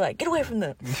 And you were like, get away from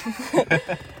them.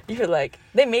 You were like,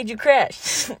 they made you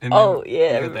crash. And oh,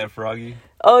 yeah. You got that froggy.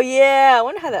 Oh, yeah. I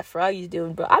wonder how that froggy's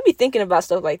doing, bro. I'd be thinking about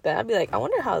stuff like that. I'd be like, I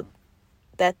wonder how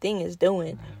that thing is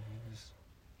doing. Yeah,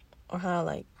 or how,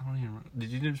 like... I don't even remember. Did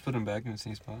you just put him back in the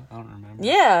same spot? I don't remember.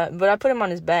 Yeah, but I put him on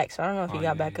his back, so I don't know if he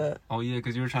got back up. Oh, yeah,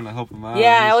 because you were trying to help him out.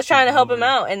 Yeah, I was trying to help him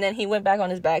out, and then he went back on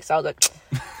his back, so I was like,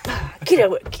 get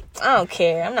away. I don't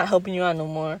care. I'm not helping you out no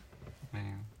more.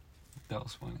 Man, that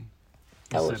was funny.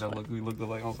 That was funny. We looked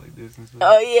alike. I was like this and stuff.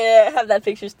 Oh, yeah. I have that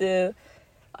picture still.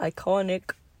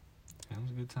 Iconic. Yeah, it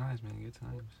was good times, man. Good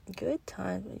times. Good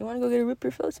times. You want to go get a root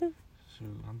beer float soon? Shoot,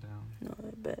 I'm down. No,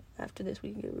 I bet. After this,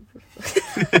 we can get a root beer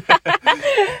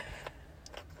float.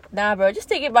 Nah, bro. Just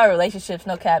take it by relationships.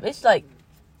 No cap. It's like,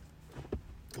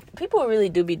 people really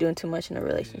do be doing too much in a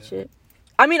relationship. Yeah.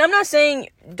 I mean, I'm not saying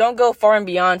don't go far and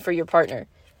beyond for your partner.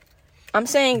 I'm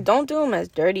saying don't do them as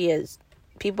dirty as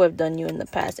people have done you in the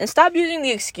past. And stop using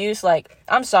the excuse, like,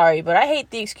 I'm sorry, but I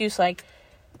hate the excuse, like,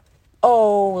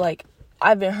 oh, like,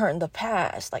 I've been hurt in the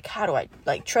past. Like, how do I,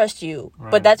 like, trust you?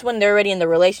 Right. But that's when they're already in the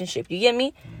relationship. You get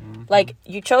me? Mm-hmm. Like,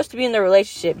 you chose to be in the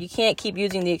relationship. You can't keep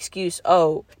using the excuse,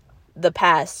 oh, the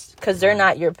past, because they're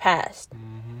not your past.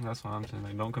 Mm-hmm. That's what I'm saying.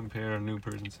 Like, don't compare a new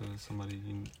person to somebody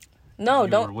you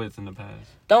were with in the past.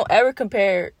 Don't ever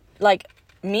compare. Like,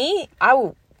 me, I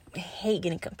will hate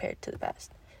getting compared to the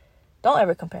past. Don't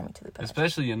ever compare me to the past.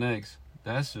 Especially an ex.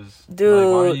 That's just... Dude.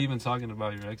 Like, why are you even talking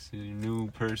about your ex, your new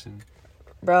person?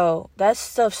 Bro, that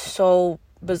stuff's so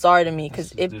bizarre to me,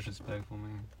 because it's disrespectful,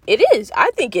 man. It is.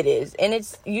 I think it is. And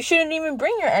it's... You shouldn't even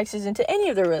bring your exes into any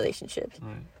of the relationships.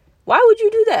 Right. Why would you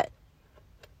do that?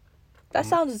 That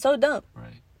sounds so dumb.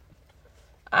 Right.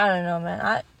 I don't know,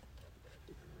 man.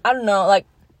 I don't know. Like,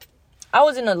 I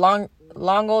was in a long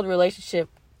old relationship.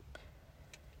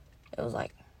 It was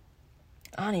like,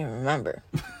 I don't even remember.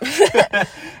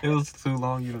 It was too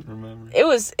long, you don't remember. It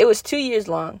was 2 years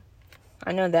long.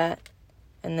 I know that.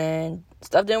 And then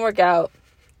stuff didn't work out.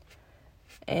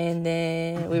 And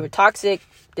then we were toxic.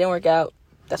 Didn't work out.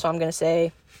 That's what I'm going to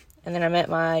say. And then I met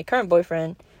my current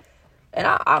boyfriend. And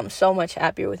I'm so much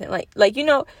happier with him. Like, you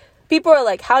know, people are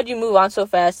like, how'd you move on so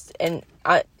fast? And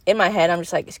in my head, I'm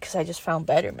just like, it's because I just found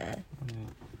better, man. Yeah.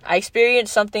 I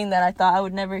experienced something that I thought I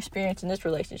would never experience in this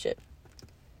relationship.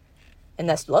 And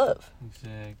that's love.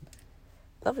 Exactly.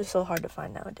 Love is so hard to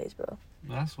find nowadays, bro.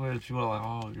 I swear, if people are like,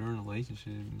 oh, you're in a relationship,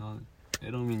 you know,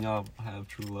 it don't mean y'all have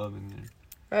true love in there.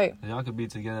 Right. Y'all could be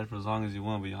together for as long as you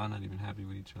want, but y'all not even happy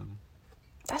with each other.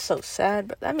 That's so sad,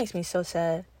 bro. That makes me so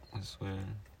sad. I swear.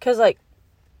 Because, like,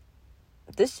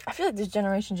 I feel like this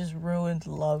generation just ruined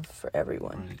love for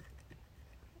everyone. Right.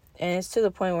 And it's to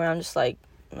the point where I'm just like,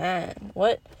 man,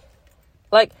 what?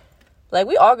 Like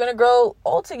we all gonna grow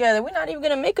old together. We're not even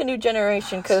gonna make a new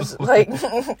generation because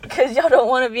y'all don't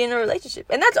want to be in a relationship.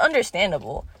 And that's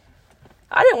understandable.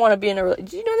 I didn't want to be in a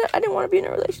relationship. Did you know that? I didn't want to be in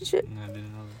a relationship. No, I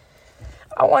didn't know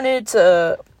that. I wanted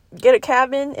to get a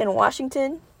cabin in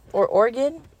Washington or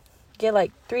Oregon, get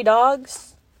like 3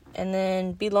 dogs, and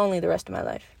then be lonely the rest of my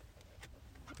life.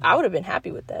 I would have been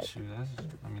happy with that. Shoot,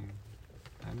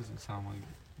 that doesn't sound like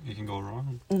it can go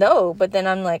wrong. No, but then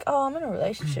I'm like, oh, I'm in a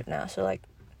relationship now, so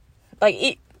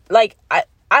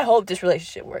I hope this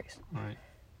relationship works. Right.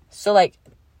 So like,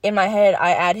 in my head,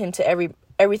 I add him to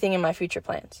everything in my future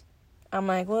plans. I'm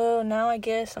like, well, now I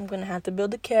guess I'm gonna have to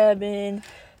build a cabin,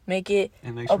 make it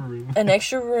an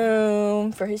extra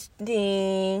room for his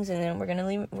things, and then we're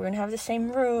gonna have the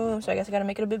same room. So I guess I gotta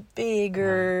make it a bit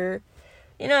bigger,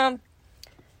 you know.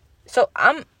 So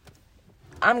I'm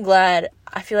glad.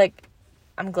 I feel like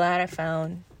I'm glad I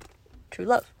found true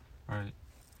love. Right.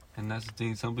 And that's the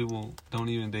thing. Some people don't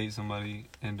even date somebody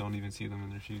and don't even see them in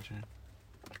their future.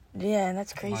 Yeah, and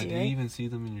that's crazy, like, right? They even see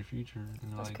them in your future.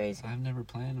 And that's like, crazy. I've never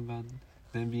planned about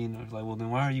them being like, well, then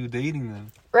why are you dating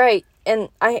them? Right. And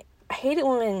I hate it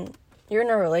when you're in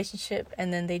a relationship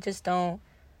and then they just don't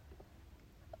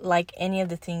like any of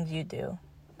the things you do.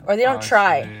 Or they don't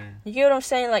try. Swear. You get what I'm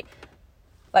saying? Like,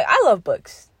 I love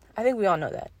books. I think we all know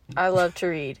that. I love to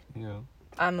read. Yeah.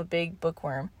 I'm a big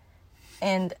bookworm.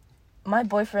 And my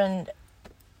boyfriend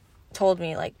told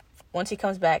me, like, once he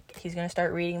comes back, he's going to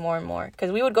start reading more and more.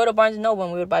 Because we would go to Barnes & Noble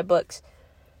and we would buy books.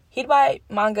 He'd buy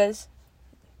mangas.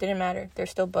 Didn't matter. They're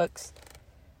still books.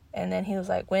 And then he was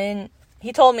like,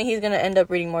 he told me he's going to end up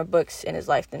reading more books in his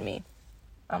life than me.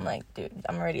 I'm like, dude,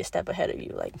 I'm already a step ahead of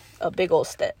you. Like, a big old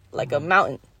step. Like, a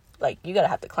mountain. Like, you got to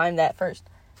have to climb that first.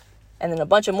 And then a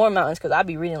bunch of more mountains because I'd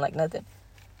be reading like nothing.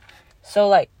 So,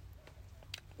 like,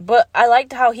 but I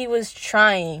liked how he was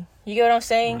trying. You get what I'm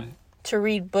saying? Right. To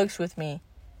read books with me.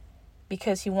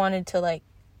 Because he wanted to, like,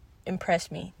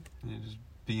 impress me. Yeah, just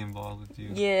be involved with you.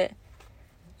 Yeah.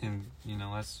 And, you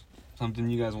know, that's something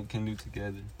you guys can do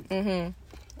together.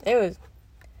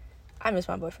 I miss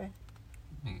my boyfriend.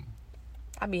 Man.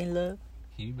 I be in love.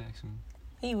 He be back soon.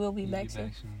 He will be back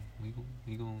soon.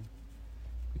 We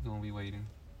gonna be waiting.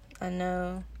 I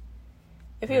know.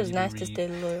 If he Ready was to nice to read. stay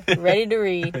loyal. Ready to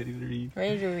read. Ready to read.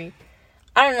 Ready to read.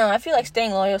 I don't know. I feel like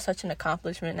staying loyal is such an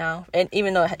accomplishment now. And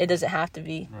even though it doesn't have to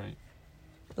be. Right.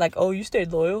 Like, oh, you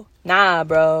stayed loyal? Nah,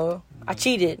 bro. I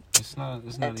cheated. It's not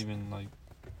even like,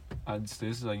 this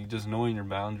is like just knowing your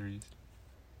boundaries.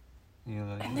 You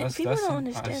know, like, And then people don't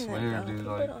understand I swear, that, bro. dude.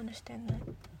 People Like, don't understand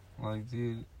that. like,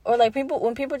 dude. Or, like,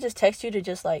 when people just text you to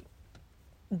just, like,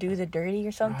 do the dirty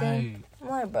or something. Right. I'm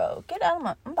like, bro, get out of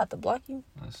my... I'm about to block you.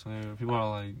 I swear. People are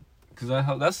like, because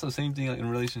that's the same thing like, in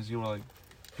relationships. You are like,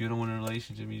 if you don't want a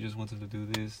relationship, you just wanted to do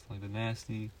this, like the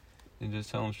nasty, and just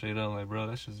tell them straight up, like, bro,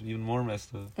 that's just even more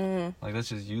messed up. Like, that's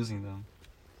just using them.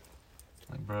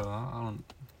 Like, bro, I don't...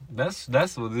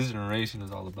 That's what this generation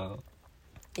is all about.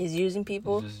 Is using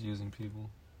people. It's just using people.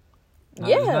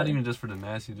 Yeah. It's not even just for the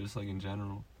nasty, just like in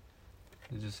general.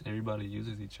 It's just everybody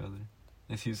uses each other.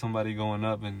 They see somebody going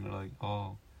up and they're like,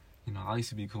 oh, you know, I used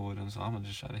to be cool with him, so I'm going to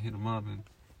just try to hit him up and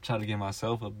try to get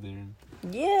myself up there. And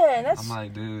Yeah, and that's... I'm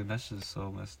like, dude, that's just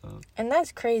so messed up. And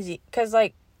that's crazy. Because,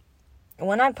 like,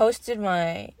 when I posted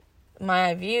my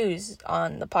views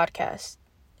on the podcast,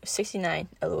 69,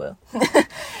 LOL.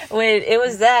 When it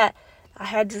was that, I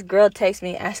had this girl text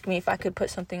me, ask me if I could put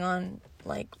something on,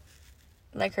 like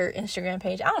her Instagram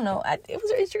page. I don't know. It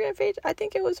was her Instagram page. I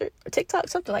think it was her TikTok,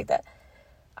 something like that.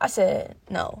 I said,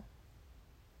 no.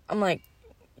 I'm like,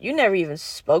 you never even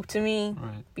spoke to me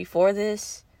before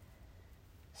this.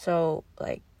 So,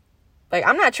 like,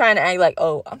 I'm not trying to act like,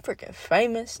 oh, I'm freaking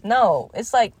famous. No,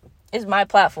 it's like, it's my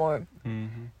platform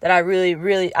that I really,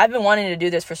 really, I've been wanting to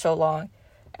do this for so long.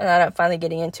 And then I'm finally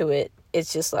getting into it.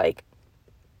 It's just like,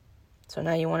 so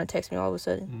now you want to text me all of a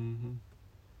sudden?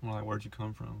 Well, like, where'd you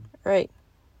come from? Right.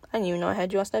 I didn't even know I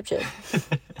had you on Snapchat.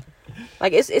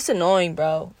 Like, it's annoying,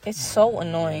 bro. It's so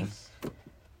annoying.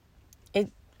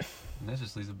 That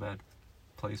just leaves a bad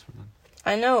place for them.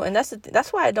 I know, and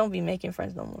that's why I don't be making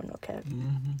friends no more, no cap.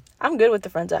 I'm good with the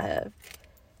friends I have.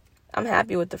 I'm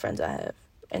happy with the friends I have.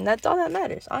 And that's all that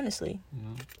matters, honestly.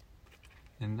 Yeah.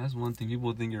 And that's one thing.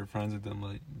 People think you're friends with them,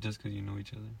 like, just because you know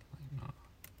each other.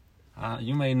 Like, no.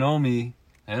 You may know me.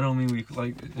 I don't mean we,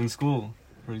 like, in school.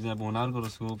 For example, when I go to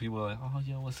school, people are like, oh,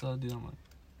 yeah, what's up, dude? I'm like,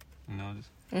 you know,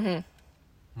 just...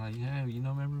 Like, yeah, you know,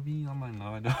 remember me? I'm like, no,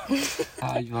 I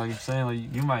don't. Like I'm saying,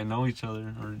 like, you might know each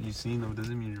other or you've seen them. It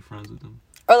doesn't mean you're friends with them.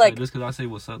 Or, like... just because I say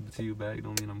what's up to you back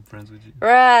don't mean I'm friends with you.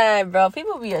 Right, bro.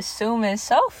 People be assuming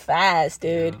so fast,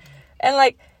 dude. Yeah. And,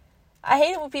 like, I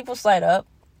hate it when people slide up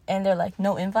and they're like,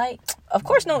 no invite? Of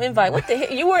course no invite. What the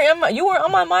heck? You were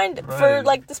on my mind for,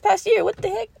 like, this past year. What the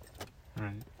heck?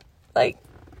 Right. Like,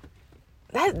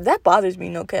 that bothers me,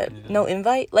 no cap. Yeah. No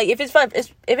invite? Like, if it's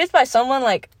by someone,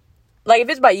 like, if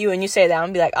it's by you and you say that,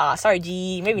 I'm gonna be like, sorry,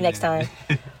 G, maybe next time.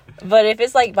 But if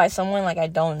it's, like, by someone, like, I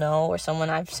don't know or someone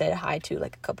I've said hi to,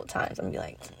 like, a couple times, I'm gonna be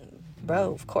like,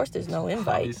 bro, of course there's no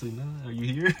invite. Obviously not. Are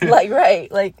you here? Like,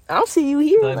 right. Like, I don't see you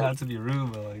here. Like, not to be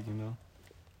rude, but, like, you know.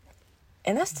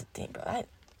 And that's the thing, bro.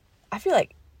 I feel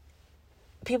like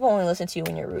people only listen to you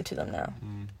when you're rude to them now.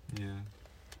 Yeah.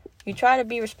 You try to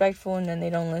be respectful, and then they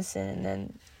don't listen, and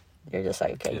then you're just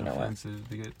like, okay, you know offensive.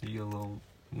 What? You get a little,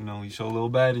 you know, you show a little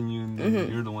bad in you, and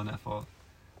then you're the one at fault.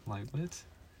 Like, what?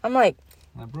 I'm like,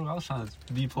 bro, I was trying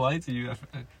to be polite to you,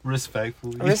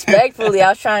 respectfully. Respectfully, I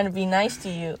was trying to be nice to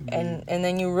you, and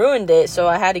then you ruined it, so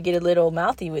I had to get a little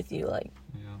mouthy with you, like,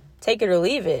 take it or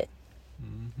leave it.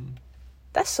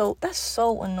 That's so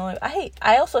annoying.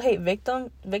 I also hate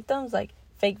victims, like,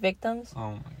 fake victims.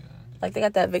 Oh, my God. Like, they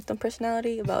got that victim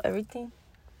personality about everything.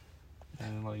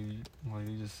 And, like,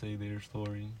 they just say their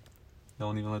story.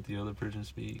 Don't even let the other person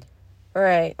speak.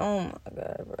 Right. Oh, my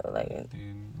God, bro. Like,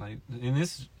 dude, like, and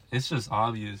it's just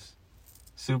obvious.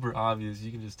 Super obvious.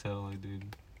 You can just tell, like,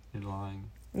 dude, you're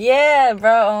lying. Yeah,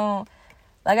 bro.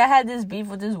 Like, I had this beef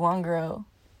with this one girl.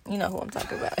 You know who I'm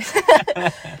talking about.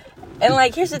 And,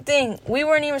 like, here's the thing. We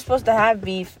weren't even supposed to have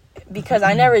beef because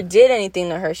I never did anything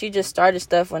to her. She just started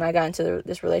stuff when I got into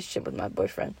this relationship with my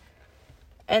boyfriend.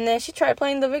 And then she tried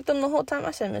playing the victim the whole time.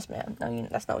 I said, Miss Ma'am, no,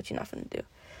 that's not what you're not finna do.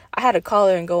 I had to call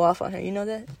her and go off on her. You know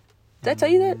that? Did I tell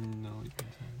you that? No, you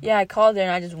can't. Yeah, I called her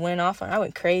and I just went off on her. I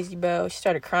went crazy, bro. She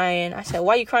started crying. I said,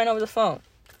 why are you crying over the phone?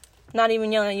 Not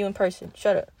even yelling at you in person.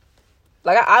 Shut up.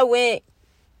 Like, I've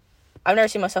never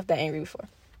seen myself that angry before.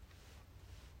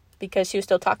 Because she was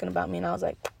still talking about me, and I was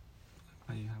like...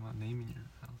 Why you have my name in your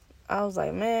house? I was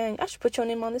like, man, I should put your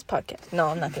name on this podcast. No,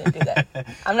 I'm not going to do that.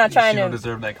 I'm not trying to... She don't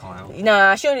deserve that clout.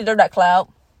 Nah, she don't deserve that clout.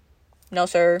 No,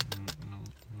 sir.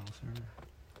 No, sir.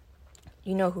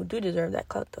 You know who do deserve that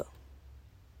clout, though?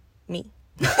 Me.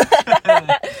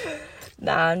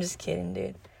 Nah, I'm just kidding,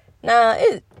 dude. Nah,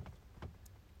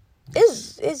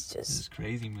 it's just... It's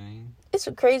crazy, man. It's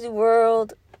a crazy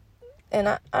world, and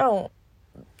I don't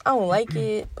like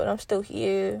it, but I'm still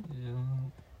here. Yeah.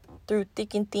 Through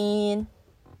thick and thin.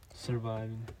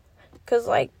 Surviving. Because,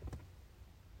 like,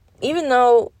 even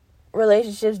though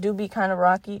relationships do be kind of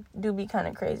rocky, do be kind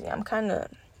of crazy, I'm kind of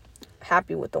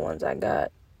happy with the ones I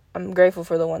got. I'm grateful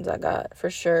for the ones I got, for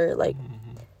sure. Like,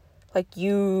 like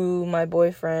you, my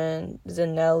boyfriend,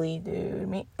 Zanelli,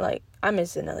 dude. I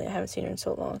miss Zanelli. I haven't seen her in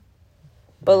so long.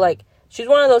 But, like, she's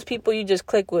one of those people you just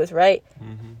click with, right?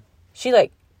 Mm-hmm. She,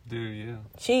 like... Dude, yeah.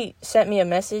 She sent me a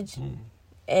message,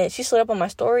 and she slid up on my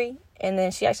story, and then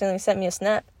she accidentally sent me a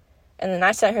snap, and then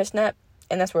I sent her a snap,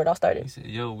 and that's where it all started. He said,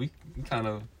 yo, we kind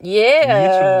of...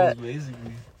 Yeah. Mutuals,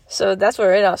 basically. So that's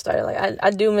where it all started. Like,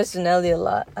 I do miss Zanelli a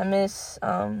lot. I miss,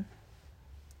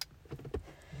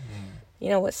 You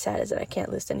know what's sad is that I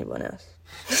can't list anyone else.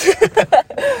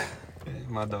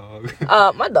 My dog.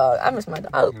 My dog. I miss my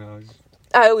dog.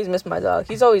 I always miss my dog.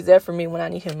 He's always there for me when I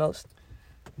need him most.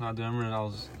 No, dude, I remember I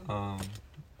was,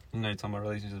 you're talking about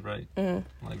relationships, right?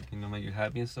 Mm-hmm. Like, make you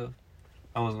happy and stuff.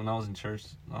 When I was in church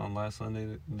last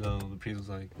Sunday, the priest was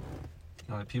like,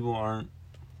 people are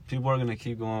going to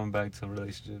keep going back to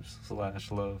relationships /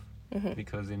 love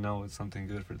because they know it's something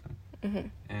good for them. Mm-hmm.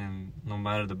 And no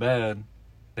matter the bad,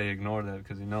 they ignore that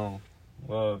because they know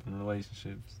love and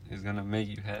relationships is going to make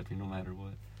you happy no matter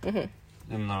what.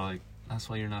 Mm-hmm. And they're like, that's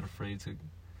why you're not afraid to.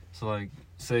 So, like,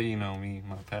 say, me,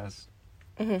 my past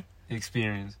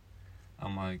experience,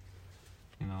 I'm like,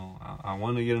 I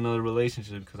want to get another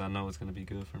relationship because I know it's going to be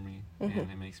good for me and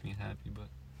it makes me happy. But,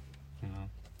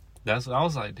 I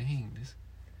was like, dang,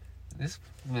 this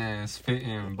man's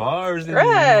spitting bars.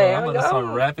 Right. I'm about to start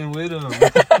rapping with him.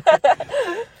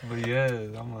 But yeah,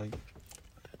 I'm like,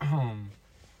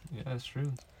 yeah, that's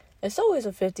true. It's always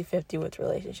a 50-50 with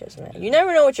relationships, man. You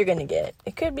never know what you're going to get.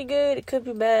 It could be good. It could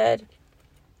be bad.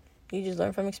 You just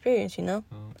learn from experience,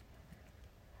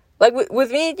 Like,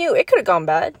 with me and you, it could have gone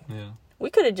bad. Yeah. We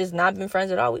could have just not been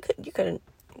friends at all.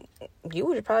 You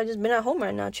would have probably just been at home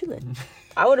right now chilling.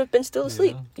 I would have been still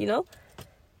asleep,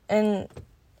 And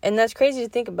that's crazy to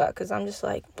think about because I'm just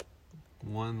like...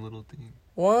 One little thing.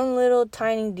 One little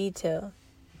tiny detail.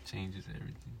 Changes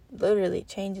everything. Literally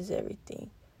changes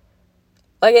everything.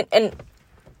 Like, and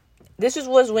this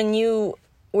was when you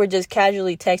were just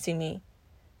casually texting me,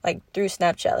 like, through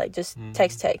Snapchat, like, just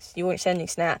text. You weren't sending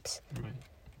snaps. Right.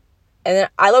 And then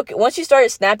once you started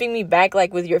snapping me back,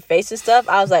 like, with your face and stuff,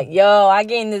 I was like, yo, I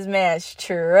gained this man's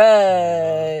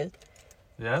trust.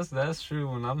 Yeah, that's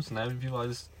true. When I'm snapping people, I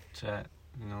just chat,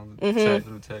 chat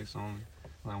through text only.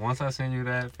 Like, once I send you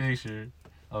that picture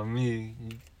of me,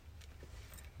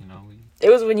 It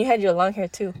was when you had your long hair,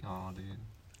 too. Oh, dude.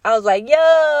 I was like,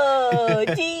 yo,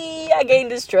 gee, I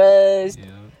gained this trust. Yeah.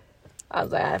 I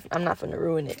was like, I'm not finna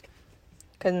ruin it.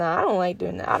 Because, I don't like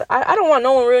doing that. I don't want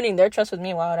no one ruining their trust with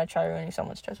me. Why would I try ruining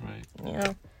someone's trust with me?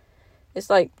 It's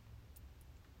like,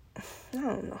 I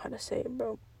don't know how to say it,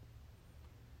 bro.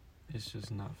 It's just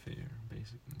not fair,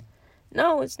 basically.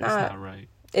 No, it's not. It's not right.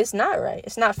 It's not right.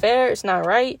 It's not fair. It's not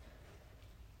right.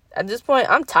 At this point,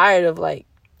 I'm tired of, like,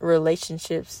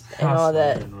 relationships and all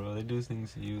that. Bro. They do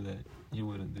things to you that you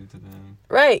wouldn't do to them.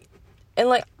 Right. And,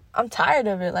 like, I'm tired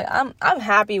of it. Like, I'm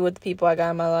happy with the people I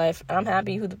got in my life. And I'm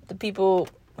happy with the people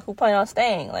who plan on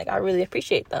staying. Like, I really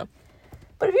appreciate them.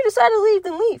 But if you decide to leave,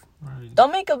 then leave. Right.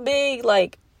 Don't make a big,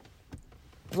 like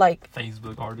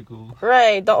Facebook article.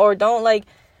 Right. Don't, like,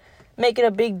 make it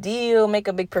a big deal. Make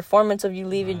a big performance of you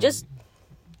leaving. Right. Just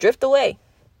drift away.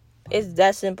 It's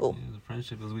that simple. Yeah, the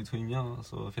friendship is between y'all.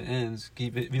 So if it ends,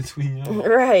 keep it between y'all.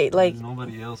 Right. Like,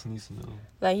 nobody else needs to know.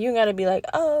 Like, you gotta be like,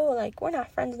 oh, like, we're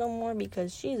not friends no more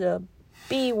because she's a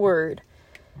B word.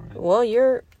 Right. Well,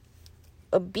 you're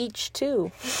a beach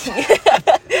too.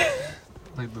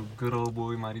 like the good old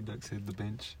boy Mighty Ducks hit the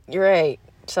bench. You're right.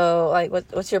 So, like,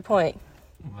 what's your point?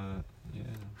 But, yeah.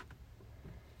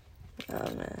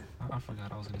 Oh, man. I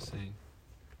forgot I was going to say.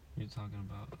 You're talking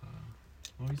about,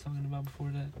 what were you talking about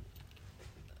before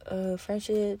that?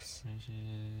 Friendships.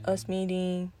 Us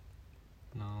meeting.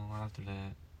 No, after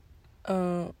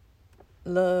that.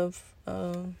 Love.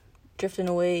 Drifting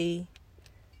away.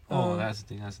 That's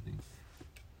the thing.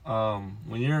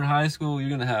 When you're in high school, you're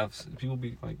gonna have people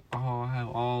be like, "Oh, I have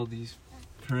all these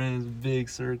friends, big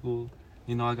circle.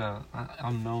 You know,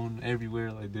 I'm known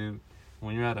everywhere." Like, dude,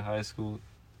 when you're out of high school,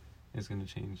 it's gonna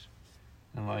change.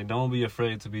 And like, don't be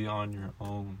afraid to be on your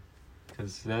own,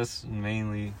 because that's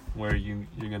mainly where you're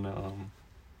gonna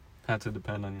have to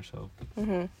depend on yourself.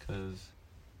 Because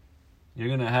you're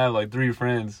gonna have like 3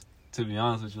 friends. To be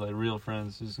honest with you, like real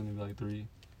friends, it's just gonna be like 3.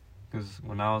 Because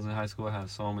when I was in high school, I had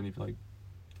so many like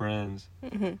friends.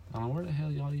 I'm like, where the hell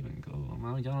y'all even go? I'm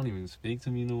like, y'all don't even speak to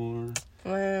me no more.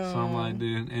 Well, So I'm like,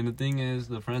 dude. And the thing is,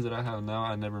 the friends that I have now,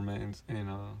 I never met in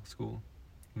school,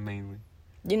 mainly.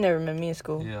 You never met me in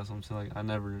school. Yeah, so I'm saying, like, I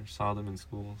never saw them in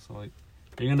school. So like,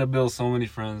 you're gonna build so many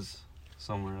friends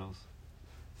somewhere else.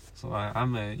 So I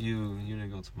met you. You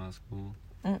didn't go to my school.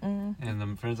 And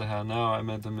the friends I have now, I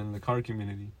met them in the car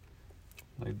community.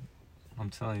 Like, I'm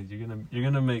telling you, you're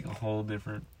gonna make a whole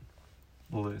different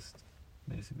list.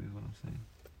 Basically, is what I'm saying.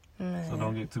 Man. So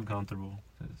don't get too comfortable,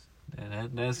 because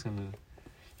that's gonna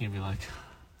be like.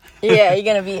 Yeah, you're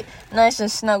gonna be nice and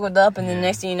snuggled up, and then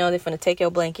next thing you know, they're gonna take your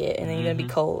blanket, and then you're gonna be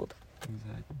cold.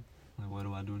 Exactly. Like, what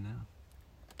do I do now?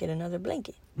 Get another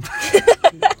blanket.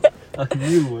 A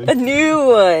new one. A new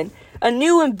one. A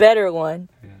new and better one.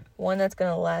 Yeah. One that's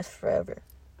gonna last forever.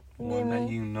 One that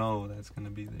you know that's gonna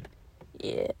be there.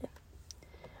 Yeah.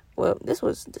 Well, this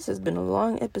has been a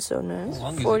long episode, man. It's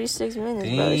 46 minutes,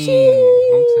 bro. I'm telling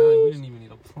you, we didn't even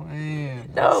need a plan.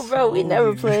 No, bro, we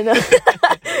never plan out.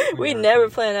 we never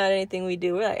plan out anything we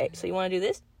do. We're like, hey, so you want to do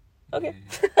this? Okay.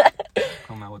 Yeah.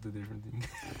 Come out with a different thing.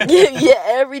 Yeah,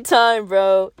 every time,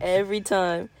 bro. Every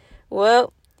time.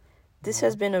 Well, this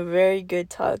has been a very good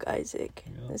talk, Isaac.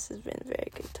 Yeah. This has been a very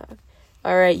good talk.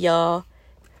 All right, y'all.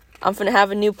 I'm going to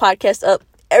have a new podcast up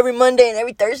every Monday and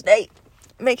every Thursday.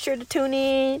 Make sure to tune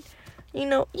in. You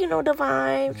know the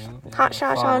vibes. Yeah, hot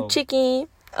shots on chicken.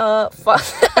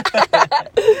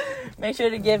 Make sure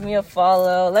to give me a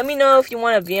follow. Let me know if you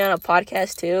want to be on a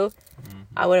podcast too.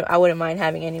 I wouldn't mind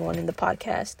having anyone in the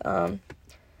podcast.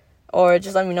 Or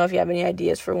just let me know if you have any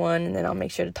ideas for one, and then I'll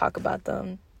make sure to talk about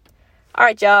them. All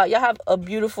right, y'all. Y'all have a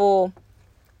beautiful.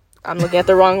 I'm looking at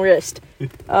the wrong wrist.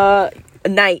 Night. All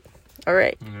right. All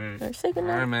right. Say good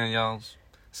night. All right, man. Y'all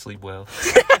sleep well.